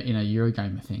mentioned it in a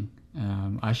Eurogamer thing.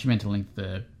 I actually meant to link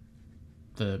the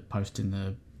post in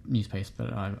the news piece,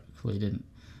 but I clearly didn't.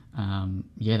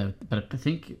 But I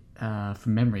think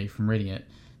from memory, from reading it,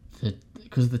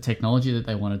 because of the technology that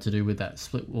they wanted to do with that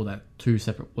split, or that two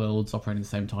separate worlds operating at the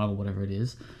same time, or whatever it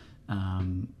is,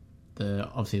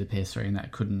 obviously the PS3 and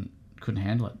that couldn't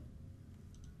handle it.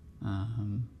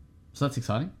 So that's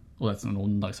exciting. Well, that's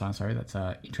not exciting. Sorry, that's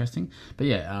interesting. But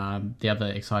the other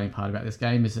exciting part about this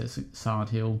game is that Silent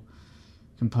Hill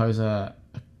composer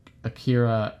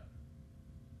Akira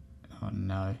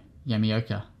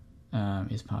Yamaoka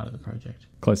is part of the project.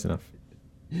 Close enough.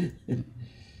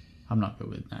 I'm not good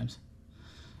with names.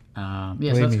 So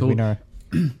Believe that's me, cool. we know.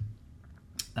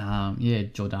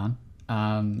 Jordan.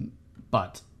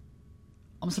 But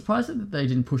I'm surprised that they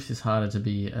didn't push this harder to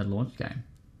be a launch game,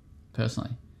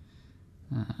 personally.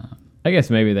 I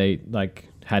guess maybe they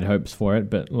had hopes for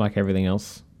it, but like everything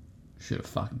else, should have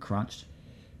fucking crunched.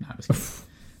 No, I'm just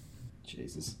kidding.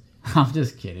 Jesus. I'm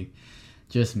just kidding.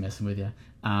 Just messing with you.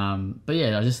 But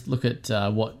yeah, I just look at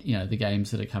what, the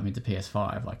games that are coming to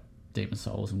PS5, like Demon's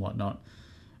Souls and whatnot.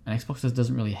 And Xbox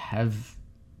doesn't really have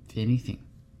anything.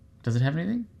 Does it have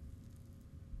anything?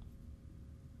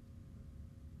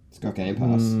 It's got Game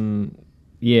Pass.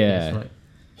 Yeah. Sweet.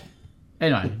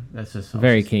 Anyway, that's just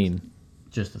Very keen.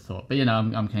 Just a thought. But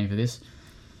I'm keen for this.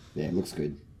 Yeah, it looks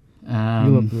good. You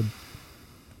look good.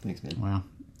 Thanks, man. Wow.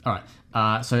 All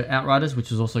right. So Outriders,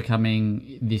 which is also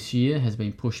coming this year, has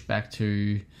been pushed back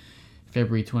to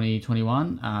February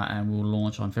 2021 and will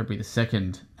launch on February the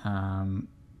 2nd.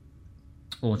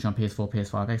 Launch on PS4,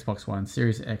 PS5, Xbox One,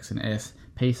 Series X and S,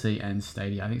 PC, and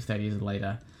Stadia. I think Stadia is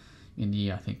later in the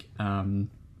year, I think.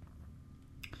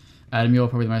 Adam, you're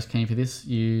probably the most keen for this.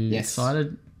 You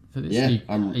excited for this? Yeah,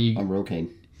 I'm real keen.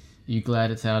 Are you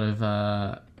glad it's out of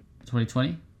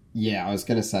 2020? Yeah, I was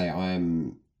going to say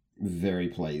I'm very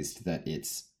pleased that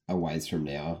it's a ways from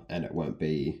now and it won't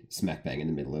be smack bang in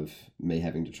the middle of me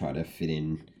having to try to fit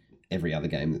in every other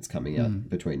game that's coming out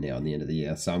between now and the end of the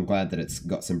year. So I'm glad that it's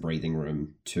got some breathing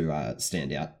room to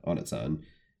stand out on its own,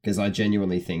 because I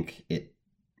genuinely think it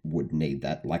would need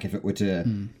that. Like if it were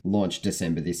to launch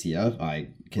December this year, I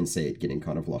can see it getting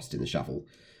kind of lost in the shuffle.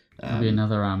 It'll be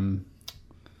another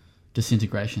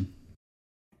disintegration.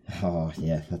 Oh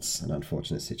yeah, that's an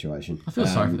unfortunate situation. I feel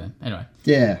sorry for them. Anyway.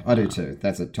 Yeah, I do too.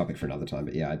 That's a topic for another time.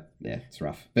 But yeah, it's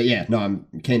rough. But yeah, no, I'm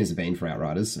keen as a bean for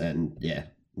Outriders, and yeah,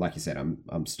 like you said,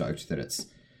 I'm stoked that it's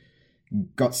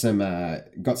got some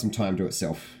time to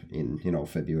itself in old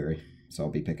February. So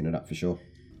I'll be picking it up for sure.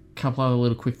 Couple other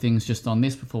little quick things just on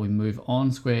this before we move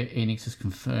on. Square Enix has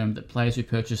confirmed that players who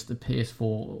purchase the PS4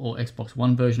 or Xbox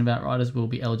One version of Outriders will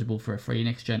be eligible for a free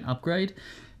next-gen upgrade.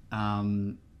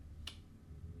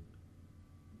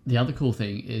 The other cool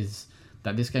thing is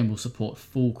that this game will support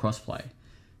full crossplay.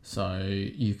 So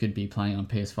you could be playing on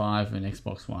PS5 and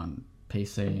Xbox One,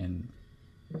 PC and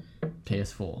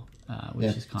PS4,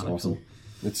 which is kind of awesome. cool.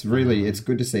 It's really it's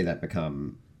good to see that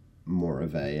become more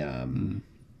of a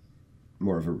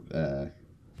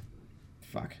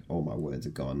fuck, all my words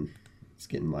are gone. It's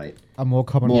getting late. A more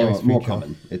common more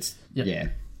common. It's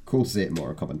cool to see it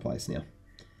more a commonplace now.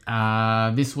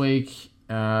 This week,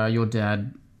 your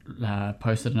dad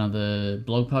posted another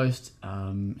blog post.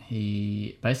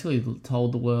 He basically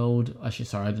told the world. Actually,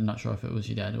 sorry, I'm not sure if it was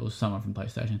your dad. It was someone from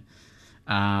PlayStation.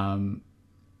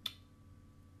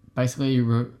 Basically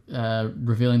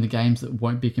revealing the games that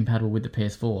won't be compatible with the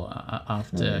PS4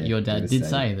 after your dad did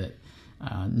say that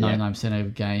 99%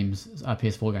 of games,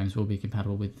 PS4 games, will be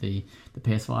compatible with the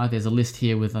PS5. There's a list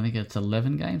here with, I think it's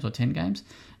 11 games or 10 games.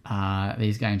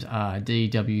 These games are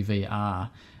DWVR,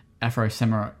 Afro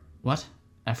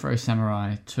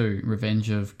Samurai 2, Revenge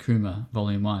of Kuma,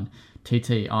 Volume 1,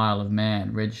 TT Isle of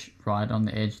Man, Reg Ride on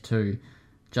the Edge 2,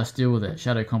 Just Deal With It,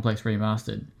 Shadow Complex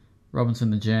Remastered, Robinson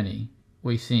the Journey,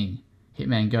 We Sing,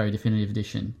 Hitman Go Definitive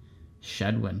Edition,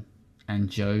 Shadwin, and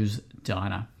Joe's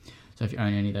Diner. So if you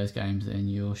own any of those games, then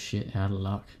you're shit out of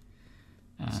luck.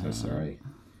 So sorry.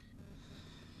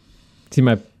 See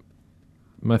my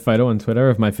photo on Twitter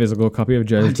of my physical copy of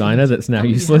Joe's Diner that's now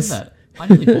useless. I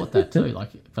nearly bought that too,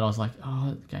 but I was like,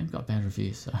 oh, the game got bad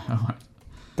reviews, so I won't.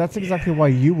 That's exactly why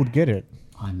you would get it.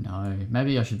 I know.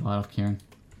 Maybe I should buy it off Kieran.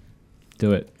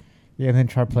 Do it. Yeah, and then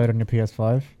try play it on your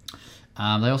PS5.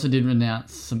 They also did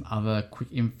announce some other quick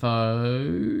info.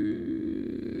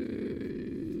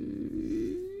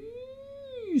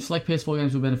 Select PS4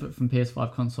 games will benefit from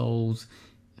PS5 consoles,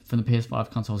 from the PS5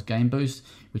 console's Game Boost,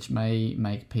 which may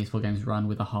make PS4 games run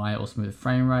with a higher or smoother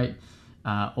frame rate.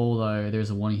 Although there is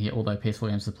a warning here, although PS4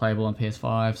 games are playable on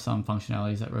PS5, some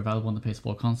functionalities that were available on the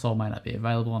PS4 console may not be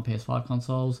available on PS5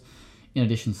 consoles. In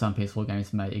addition, some PS4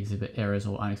 games may exhibit errors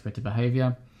or unexpected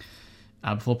behavior.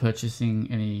 Before purchasing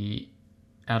any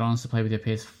add-ons to play with your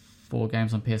PS4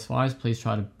 games on PS5s, please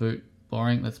try to boot.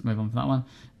 Boring. Let's move on from that one.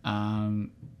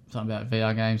 Something about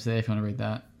VR games there if you want to read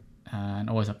that. And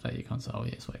always update your console.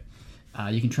 Yeah, sweet.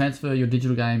 You can transfer your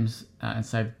digital games and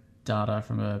save data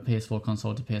from a PS4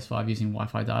 console to PS5 using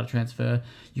Wi-Fi data transfer.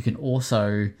 You can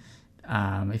also,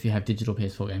 if you have digital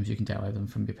PS4 games, you can download them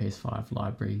from your PS5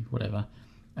 library, whatever,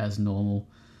 as normal.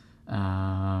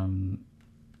 That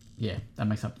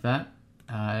makes up that.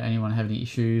 Anyone have any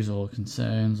issues or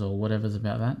concerns or whatever's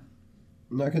about that?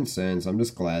 No concerns. I'm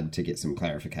just glad to get some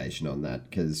clarification on that,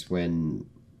 because when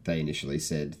they initially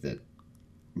said that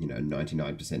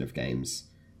 99% of games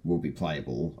will be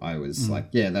playable, I was like,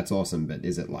 yeah, that's awesome, but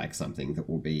is it like something that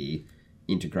will be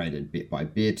integrated bit by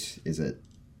bit? Is it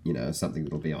something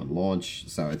that'll be on launch?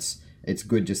 So it's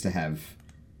good just to have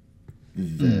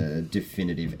the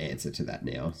definitive answer to that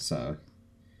now. So,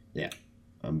 yeah,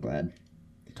 I'm glad.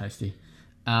 Tasty.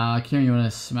 Kieran, you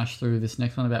want to smash through this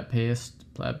next one about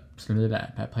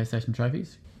PlayStation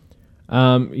trophies?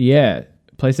 Yeah,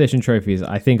 PlayStation trophies.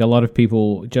 I think a lot of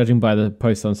people, judging by the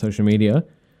posts on social media,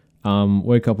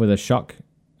 woke up with a shock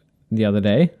the other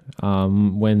day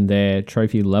when their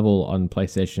trophy level on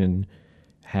PlayStation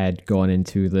had gone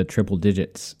into the triple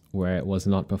digits where it was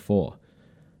not before.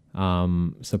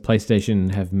 So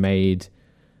PlayStation have made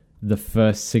the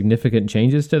first significant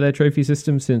changes to their trophy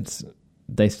system since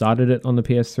they started it on the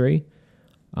PS3.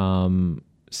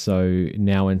 So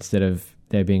now instead of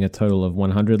there being a total of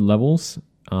 100 levels,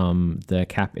 the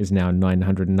cap is now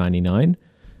 999.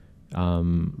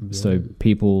 So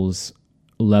people's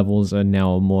levels are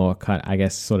now a more, I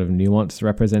guess, sort of nuanced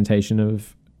representation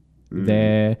of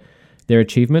their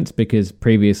achievements, because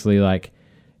previously, like,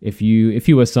 if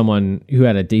you were someone who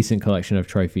had a decent collection of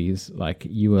trophies, like,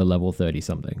 you were level 30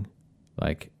 something,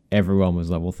 like everyone was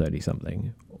level 30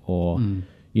 something, or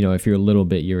you know, if you're a little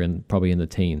bit, you're probably in the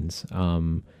teens.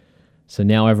 So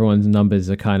now everyone's numbers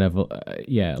are kind of a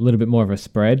little bit more of a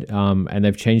spread, and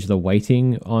they've changed the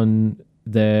weighting on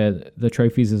the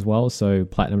trophies as well. So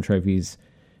platinum trophies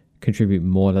contribute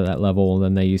more to that level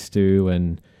than they used to,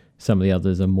 and some of the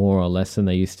others are more or less than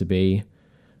they used to be.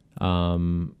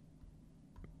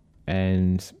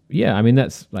 And yeah, I mean,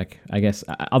 that's, like, I guess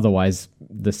otherwise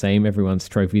the same. Everyone's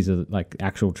trophies are, like,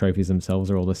 actual trophies themselves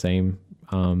are all the same.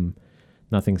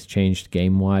 Nothing's changed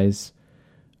game wise.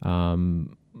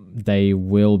 They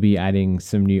will be adding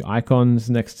some new icons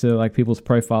next to, like, people's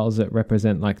profiles that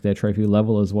represent, like, their trophy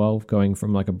level as well, going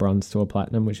from, like, a bronze to a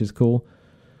platinum, which is cool.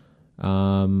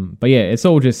 But yeah, it's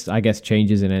all just, I guess,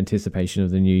 changes in anticipation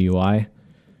of the new UI.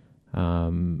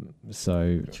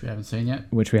 So Which we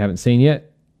haven't seen yet.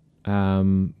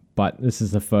 But this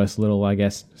is the first little, I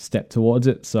guess, step towards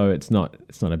it. So it's not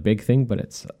a big thing, but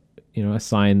it's, you know, a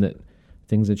sign that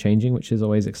things are changing, which is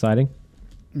always exciting.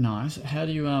 Nice. How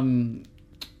do you let me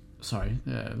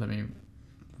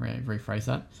rephrase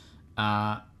that.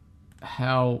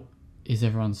 How is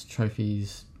everyone's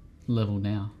trophies level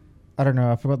now? I don't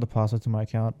know. I forgot the password to my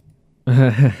account.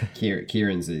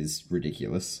 Kieran's is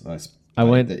ridiculous. I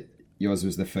went. That yours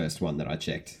was the first one that I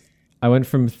checked. I went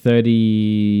from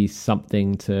 30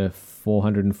 something to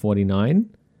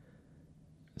 449.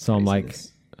 So I'm like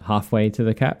halfway to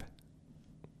the cap.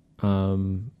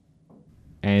 And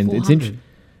it's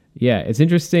it's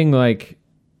interesting. Like,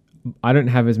 I don't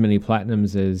have as many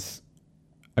platinums as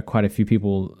quite a few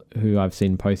people who I've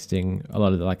seen posting, a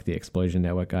lot of the Explosion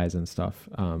Network guys and stuff,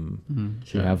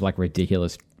 who have, like,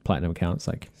 ridiculous platinum counts.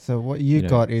 Like, so what you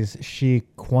got is sheer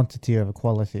quantity over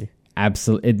quality.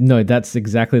 Absolutely. No, that's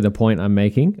exactly the point I'm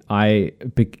making. I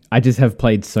just have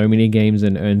played so many games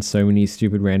and earned so many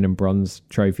stupid random bronze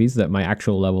trophies that my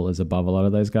actual level is above a lot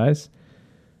of those guys.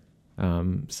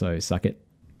 So suck it.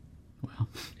 Wow.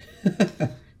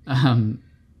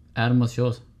 Adam, what's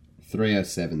yours?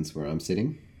 307's where I'm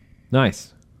sitting.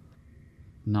 Nice.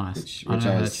 Which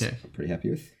I I was pretty happy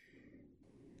with.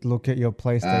 Look at your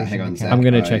PlayStation hang on, account. Zach. I'm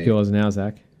going to check yours now,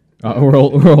 Zach. We're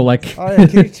all like... Oh, yeah,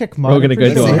 can you check mine? We're all going to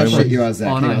go to our Let's see how homework. shit you are, Zach.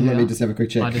 Oh, no, Hang on, let me yeah. just have a quick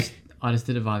check. I just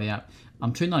did it via the app.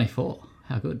 I'm 294.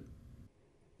 How good.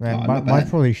 Man, not mine's bad.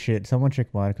 probably shit. Someone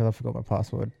check mine because I forgot my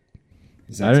password.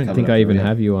 Zach's I don't coming think up I even the rear.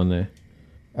 have you on there.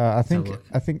 I think look.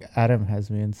 Adam has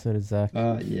me, and so does Zach.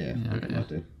 Yeah, Yeah, I yeah.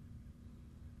 do.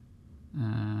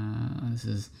 This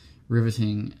is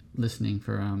riveting listening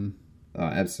for Oh,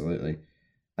 absolutely.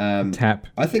 Tap.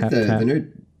 I think tap, the tap.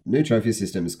 new trophy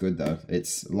system is good though.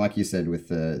 It's like you said with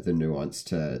the nuance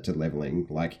to leveling.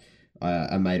 Like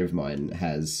a mate of mine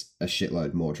has a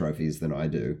shitload more trophies than I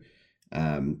do,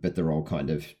 but they're all kind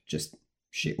of just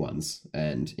shit ones.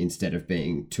 And instead of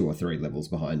being 2 or 3 levels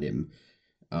behind him,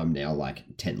 I'm now like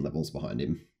 10 levels behind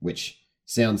him, which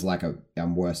sounds like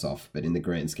I'm worse off, but in the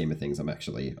grand scheme of things, I'm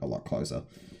actually a lot closer.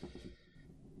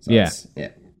 So Yeah.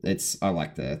 I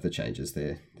like the changes.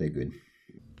 They're good.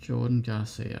 Jordan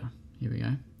Garcia. Here we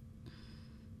go.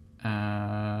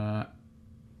 I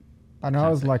know I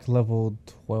was like level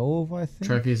 12, I think.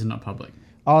 Trophies are not public.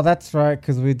 Oh, that's right,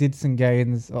 because we did some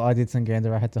games, or I did some games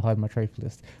where I had to hide my trophy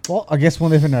list. Well, I guess we'll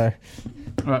never know.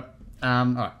 All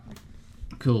right.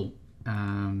 Cool.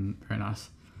 Very nice.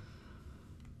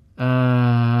 Do you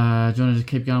want to just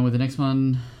keep going with the next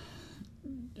one?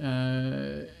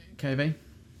 KV?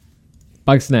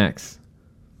 Bug Snacks.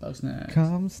 Bug Snacks.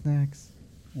 Come snacks.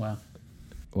 Wow.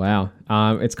 Wow.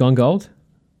 It's gone gold.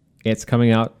 It's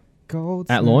coming out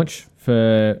Gold at snacks. launch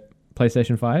for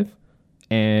PlayStation 5,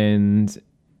 and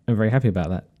I'm very happy about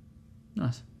that.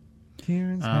 Nice.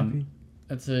 Kieran's happy.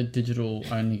 It's a digital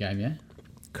only game, yeah?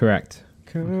 Correct.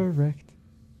 Correct.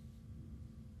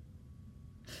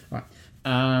 Right.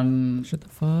 Shut the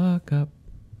fuck up.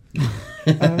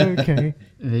 Okay.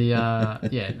 Yeah,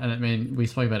 and I mean, we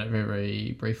spoke about it very,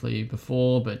 very briefly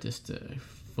before, but just to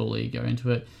fully go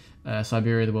into it,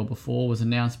 Siberia the World Before was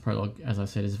announced. Prologue, as I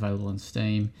said, is available on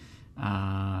Steam.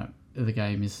 The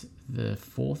game is the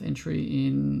fourth entry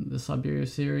in the Siberia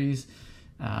series.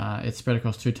 It's spread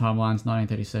across two timelines: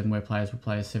 1937, where players will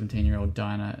play as 17-year-old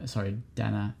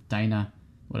Dana,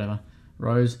 whatever,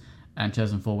 Rose, and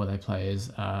 2004, where they play as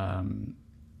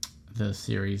the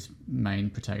series'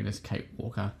 main protagonist, Kate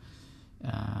Walker.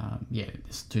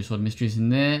 There's two sort of mysteries in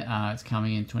there. It's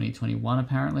coming in 2021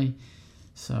 apparently,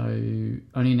 so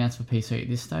only announced for PC at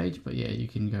this stage. But yeah, you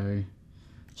can go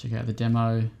check out the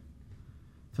demo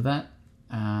for that.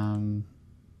 And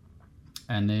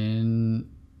then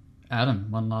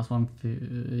Adam, one last one for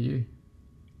you.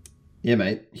 Yeah,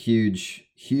 mate. Huge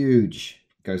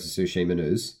Ghost of Tsushima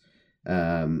news.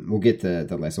 We'll get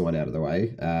the lesser one out of the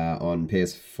way. On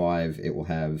PS5, it will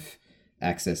have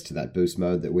access to that boost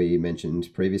mode that we mentioned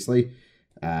previously.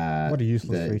 What a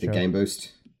useless feature. The game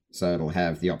boost. So it'll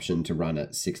have the option to run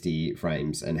at 60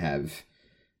 frames and have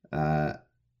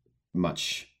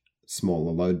much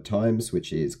smaller load times,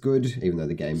 which is good, even though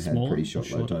the game had pretty short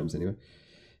load times anyway.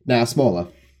 Now, smaller.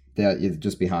 It'd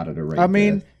just be harder to read. I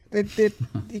mean,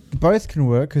 it both can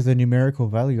work because the numerical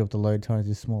value of the load times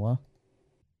is smaller.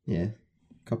 Yeah,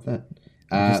 cop that.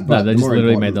 They just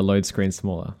literally made the load screen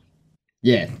smaller.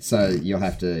 Yeah, so you'll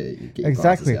have to get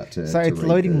exactly. Out to, so to it's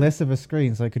loading less of a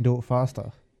screen, so it can do it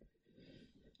faster.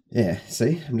 Yeah,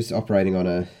 see, I'm just operating on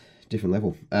a different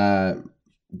level.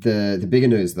 The bigger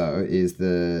news though is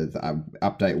the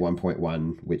update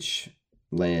 1.1, which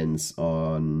lands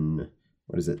on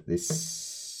this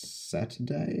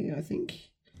Saturday, I think.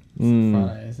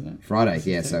 Friday, isn't it? Friday,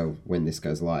 yeah. So when this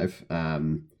goes live,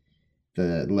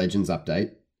 the Legends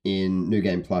update in New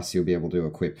Game Plus, you'll be able to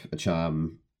equip a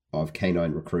charm of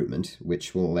canine recruitment,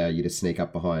 which will allow you to sneak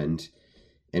up behind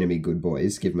enemy good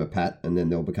boys, give them a pat, and then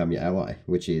they'll become your ally,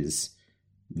 which is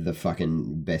the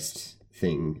fucking best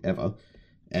thing ever.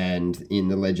 And in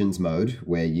the Legends mode,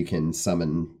 where you can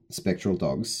summon spectral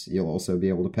dogs, you'll also be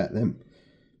able to pat them.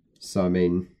 So, I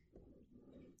mean,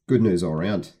 good news all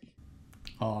around.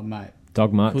 Oh, mate.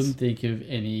 Dog mutts. Couldn't think of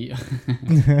any...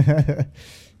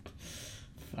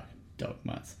 Fuck, dog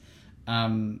mutts.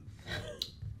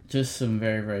 Just some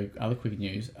very, very other quick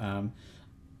news.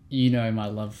 You know my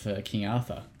love for King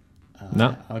Arthur.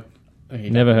 No.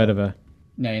 Never heard of her.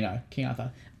 No, you know, King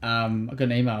Arthur. I got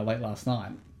an email late last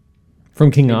night.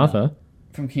 From King Arthur?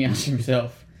 From King Arthur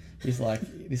himself. He's like,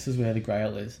 this is where the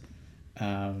Grail is.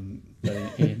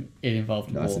 But it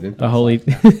involved nice war. of him. The Holy...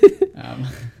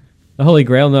 The Holy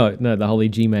Grail? No, the Holy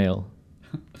Gmail.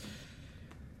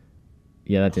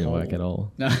 Yeah, that didn't work at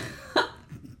all. No.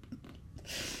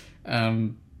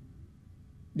 I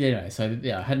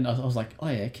was like, oh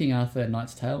yeah, King Arthur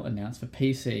Knight's Tale announced for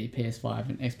PC, PS5,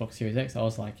 and Xbox Series X. I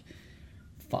was like,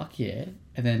 fuck yeah.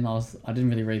 And then I didn't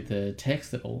really read the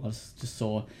text at all. I just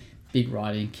saw big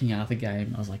writing, King Arthur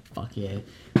game. I was like, fuck yeah,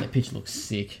 that picture looks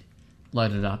sick.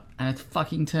 Loaded it up, and it's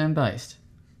fucking turn-based.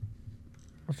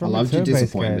 I loved your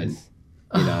disappointment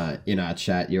in our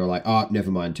chat. You were like, oh,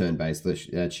 never mind, turn-based.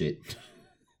 That shit.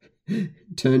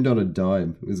 Turned on a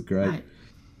dime. It was great. Right.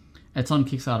 It's on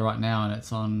Kickstarter right now, and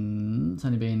it's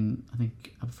only been, I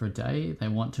think, up for a day. They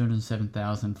want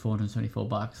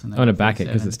 $207,474, and I want to back it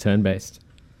because it's turn-based.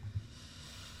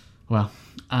 Well,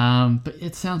 but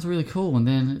it sounds really cool, and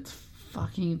then it's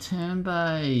fucking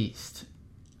turn-based.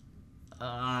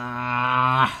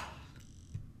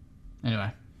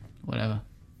 Anyway, whatever.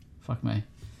 Fuck me.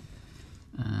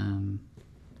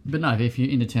 But no, if you're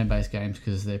into turn-based games,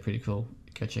 because they're pretty cool,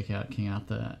 go check out King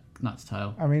Arthur Knight's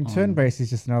Tale. I mean, turn-based is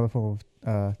just another form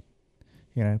of,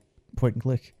 point and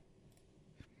click.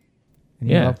 And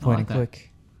you love point and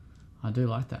click. I do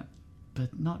like that,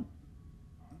 but not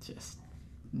just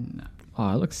no.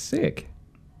 Oh, it looks sick.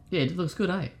 Yeah, it looks good,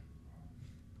 eh? Are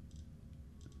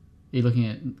you looking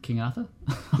at King Arthur?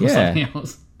 Yeah. Something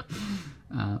else.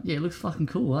 Yeah, it looks fucking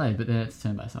cool, eh? But then it's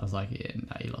turn-based. I was like, yeah,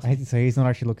 no, you lost. I hate to say, he's not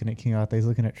actually looking at King Arthur. He's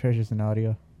looking at Treasures in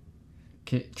Narnia.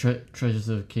 Treasures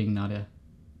of King Narnia.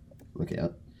 Look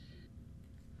out.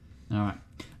 All right.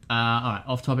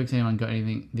 Off topics. Anyone got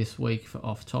anything this week for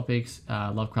off topics?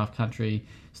 Lovecraft Country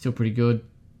still pretty good.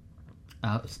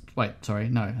 Wait, sorry,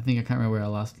 no, I think I can't remember where I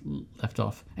last left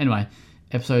off. Anyway,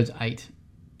 episodes 8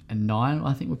 and 9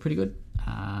 I think were pretty good.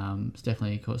 It's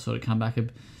definitely sort of come back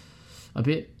a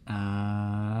bit.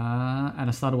 And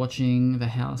I started watching The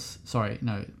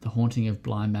Haunting of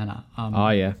Bly Manor. Oh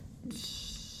yeah,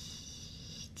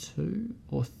 two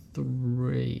or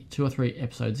three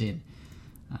episodes in.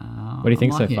 What do you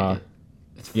think so far?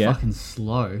 It's Yeah? fucking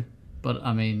slow, but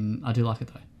I mean, I do like it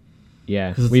though.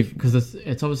 Yeah, Because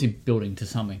it's obviously building to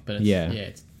something, but it's, Yeah.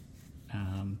 it's,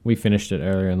 we finished it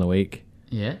earlier in the week.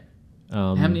 yeah.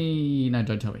 Um, How many? No,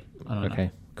 don't tell me. I don't know.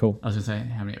 Okay, cool. I was gonna say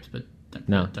how many episodes, but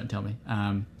No. don't tell me.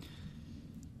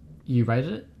 You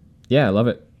rated it? Yeah, I love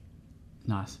it.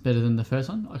 Nice, better than the first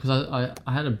one because I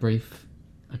had a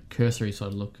cursory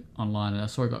sort of look online and I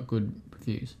saw it got good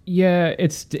reviews. Yeah,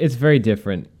 it's very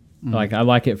different. Like I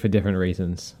like it for different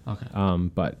reasons. Okay.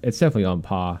 But it's definitely on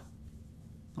par.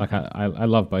 Like I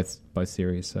love both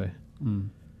series. So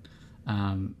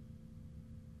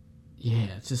Yeah,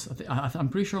 it's just I'm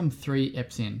pretty sure I'm 3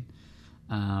 eps in,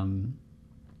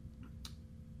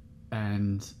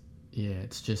 and yeah,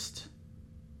 it's just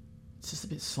a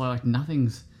bit slow. Like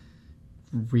nothing's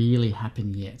really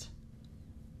happened yet.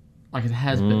 Like it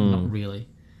has, but not really.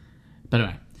 But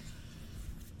anyway,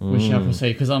 we shall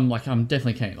proceed because I'm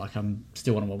definitely keen. Like I'm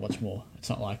still want to watch more. It's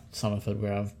not like Summerford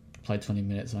where I've played 20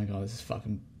 minutes and I go, this is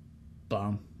fucking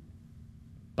Bummerford.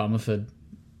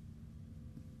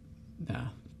 Nah,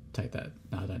 take that.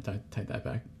 No, don't take that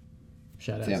back.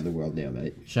 Shout It's out in outs. the world now,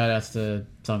 mate. Shout outs to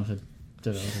Summerford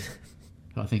developers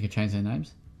who I think have changed their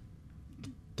names.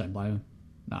 Don't blame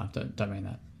them. No, don't mean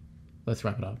that. Let's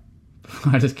wrap it up.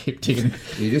 I just keep ticking.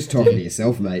 You're just talking to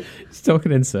yourself, mate. it's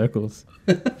talking in circles.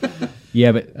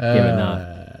 yeah, but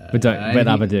no, but don't, but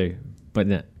I do, but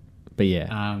no, but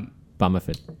yeah,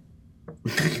 Bummerford.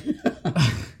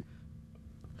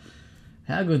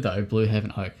 How good though, Blue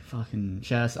Heaven Oak. Fucking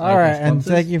shout outs to All right, Oak and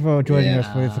sponsors. thank you for joining Yeah.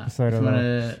 us for this episode If of you want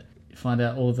to find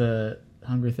out all the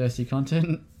Hungry Thirsty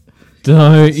content,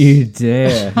 Don't you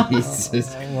dare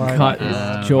Jesus. cut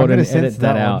I'm Jordan, gonna censor edit that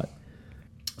that one. out.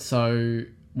 so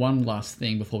one last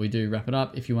thing before we do wrap it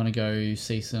up. If you want to go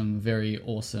see some very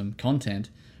awesome content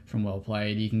from Well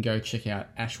Played, you can go check out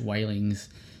Ash Whaling's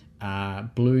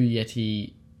Blue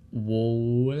Yeti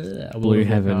Blue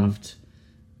Heaven.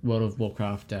 World of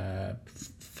Warcraft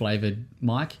flavored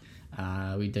mic.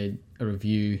 We did a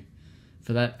review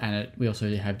for that, and we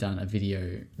also have done a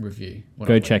video review.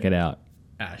 Go check it out.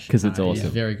 Ash 'cause it's He's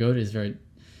awesome. very good.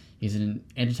 He's an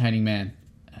entertaining man.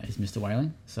 He's Mr.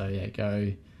 Whaling. So yeah,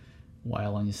 go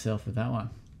whale on yourself with that one.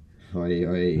 Oi,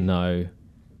 oi. No,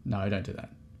 No, don't do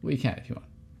that. Well, you can if you want.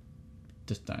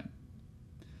 Just don't.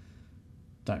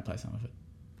 Don't play some of it.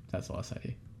 That's all I say to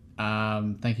you.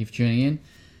 Thank you for tuning in.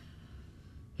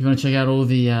 If you want to check out all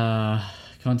the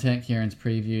content, Kieran's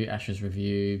preview, Ash's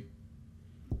review,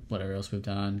 whatever else we've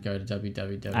done, go to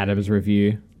www. Adam's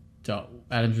review.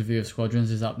 Adam's review of Squadrons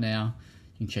is up now.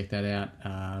 You can check that out.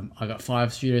 I got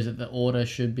 5 studios that the order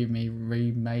should be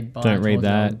remade by. Don't I read told you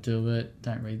I'll that. Do it.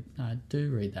 Don't read. I do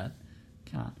read that.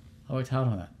 Can't. I worked hard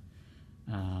on that.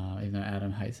 Even though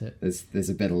Adam hates it. There's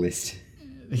a better list.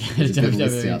 There's a better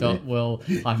list out there.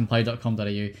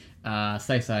 www.well-play.com.au.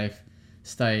 Stay safe.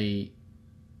 Stay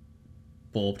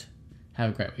borbed.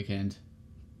 Have a great weekend.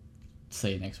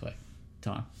 See you next week.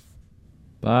 Time.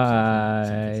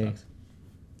 Bye. Sucks.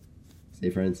 See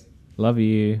you, friends. Love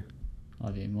you.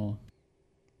 Love you more.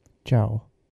 Ciao.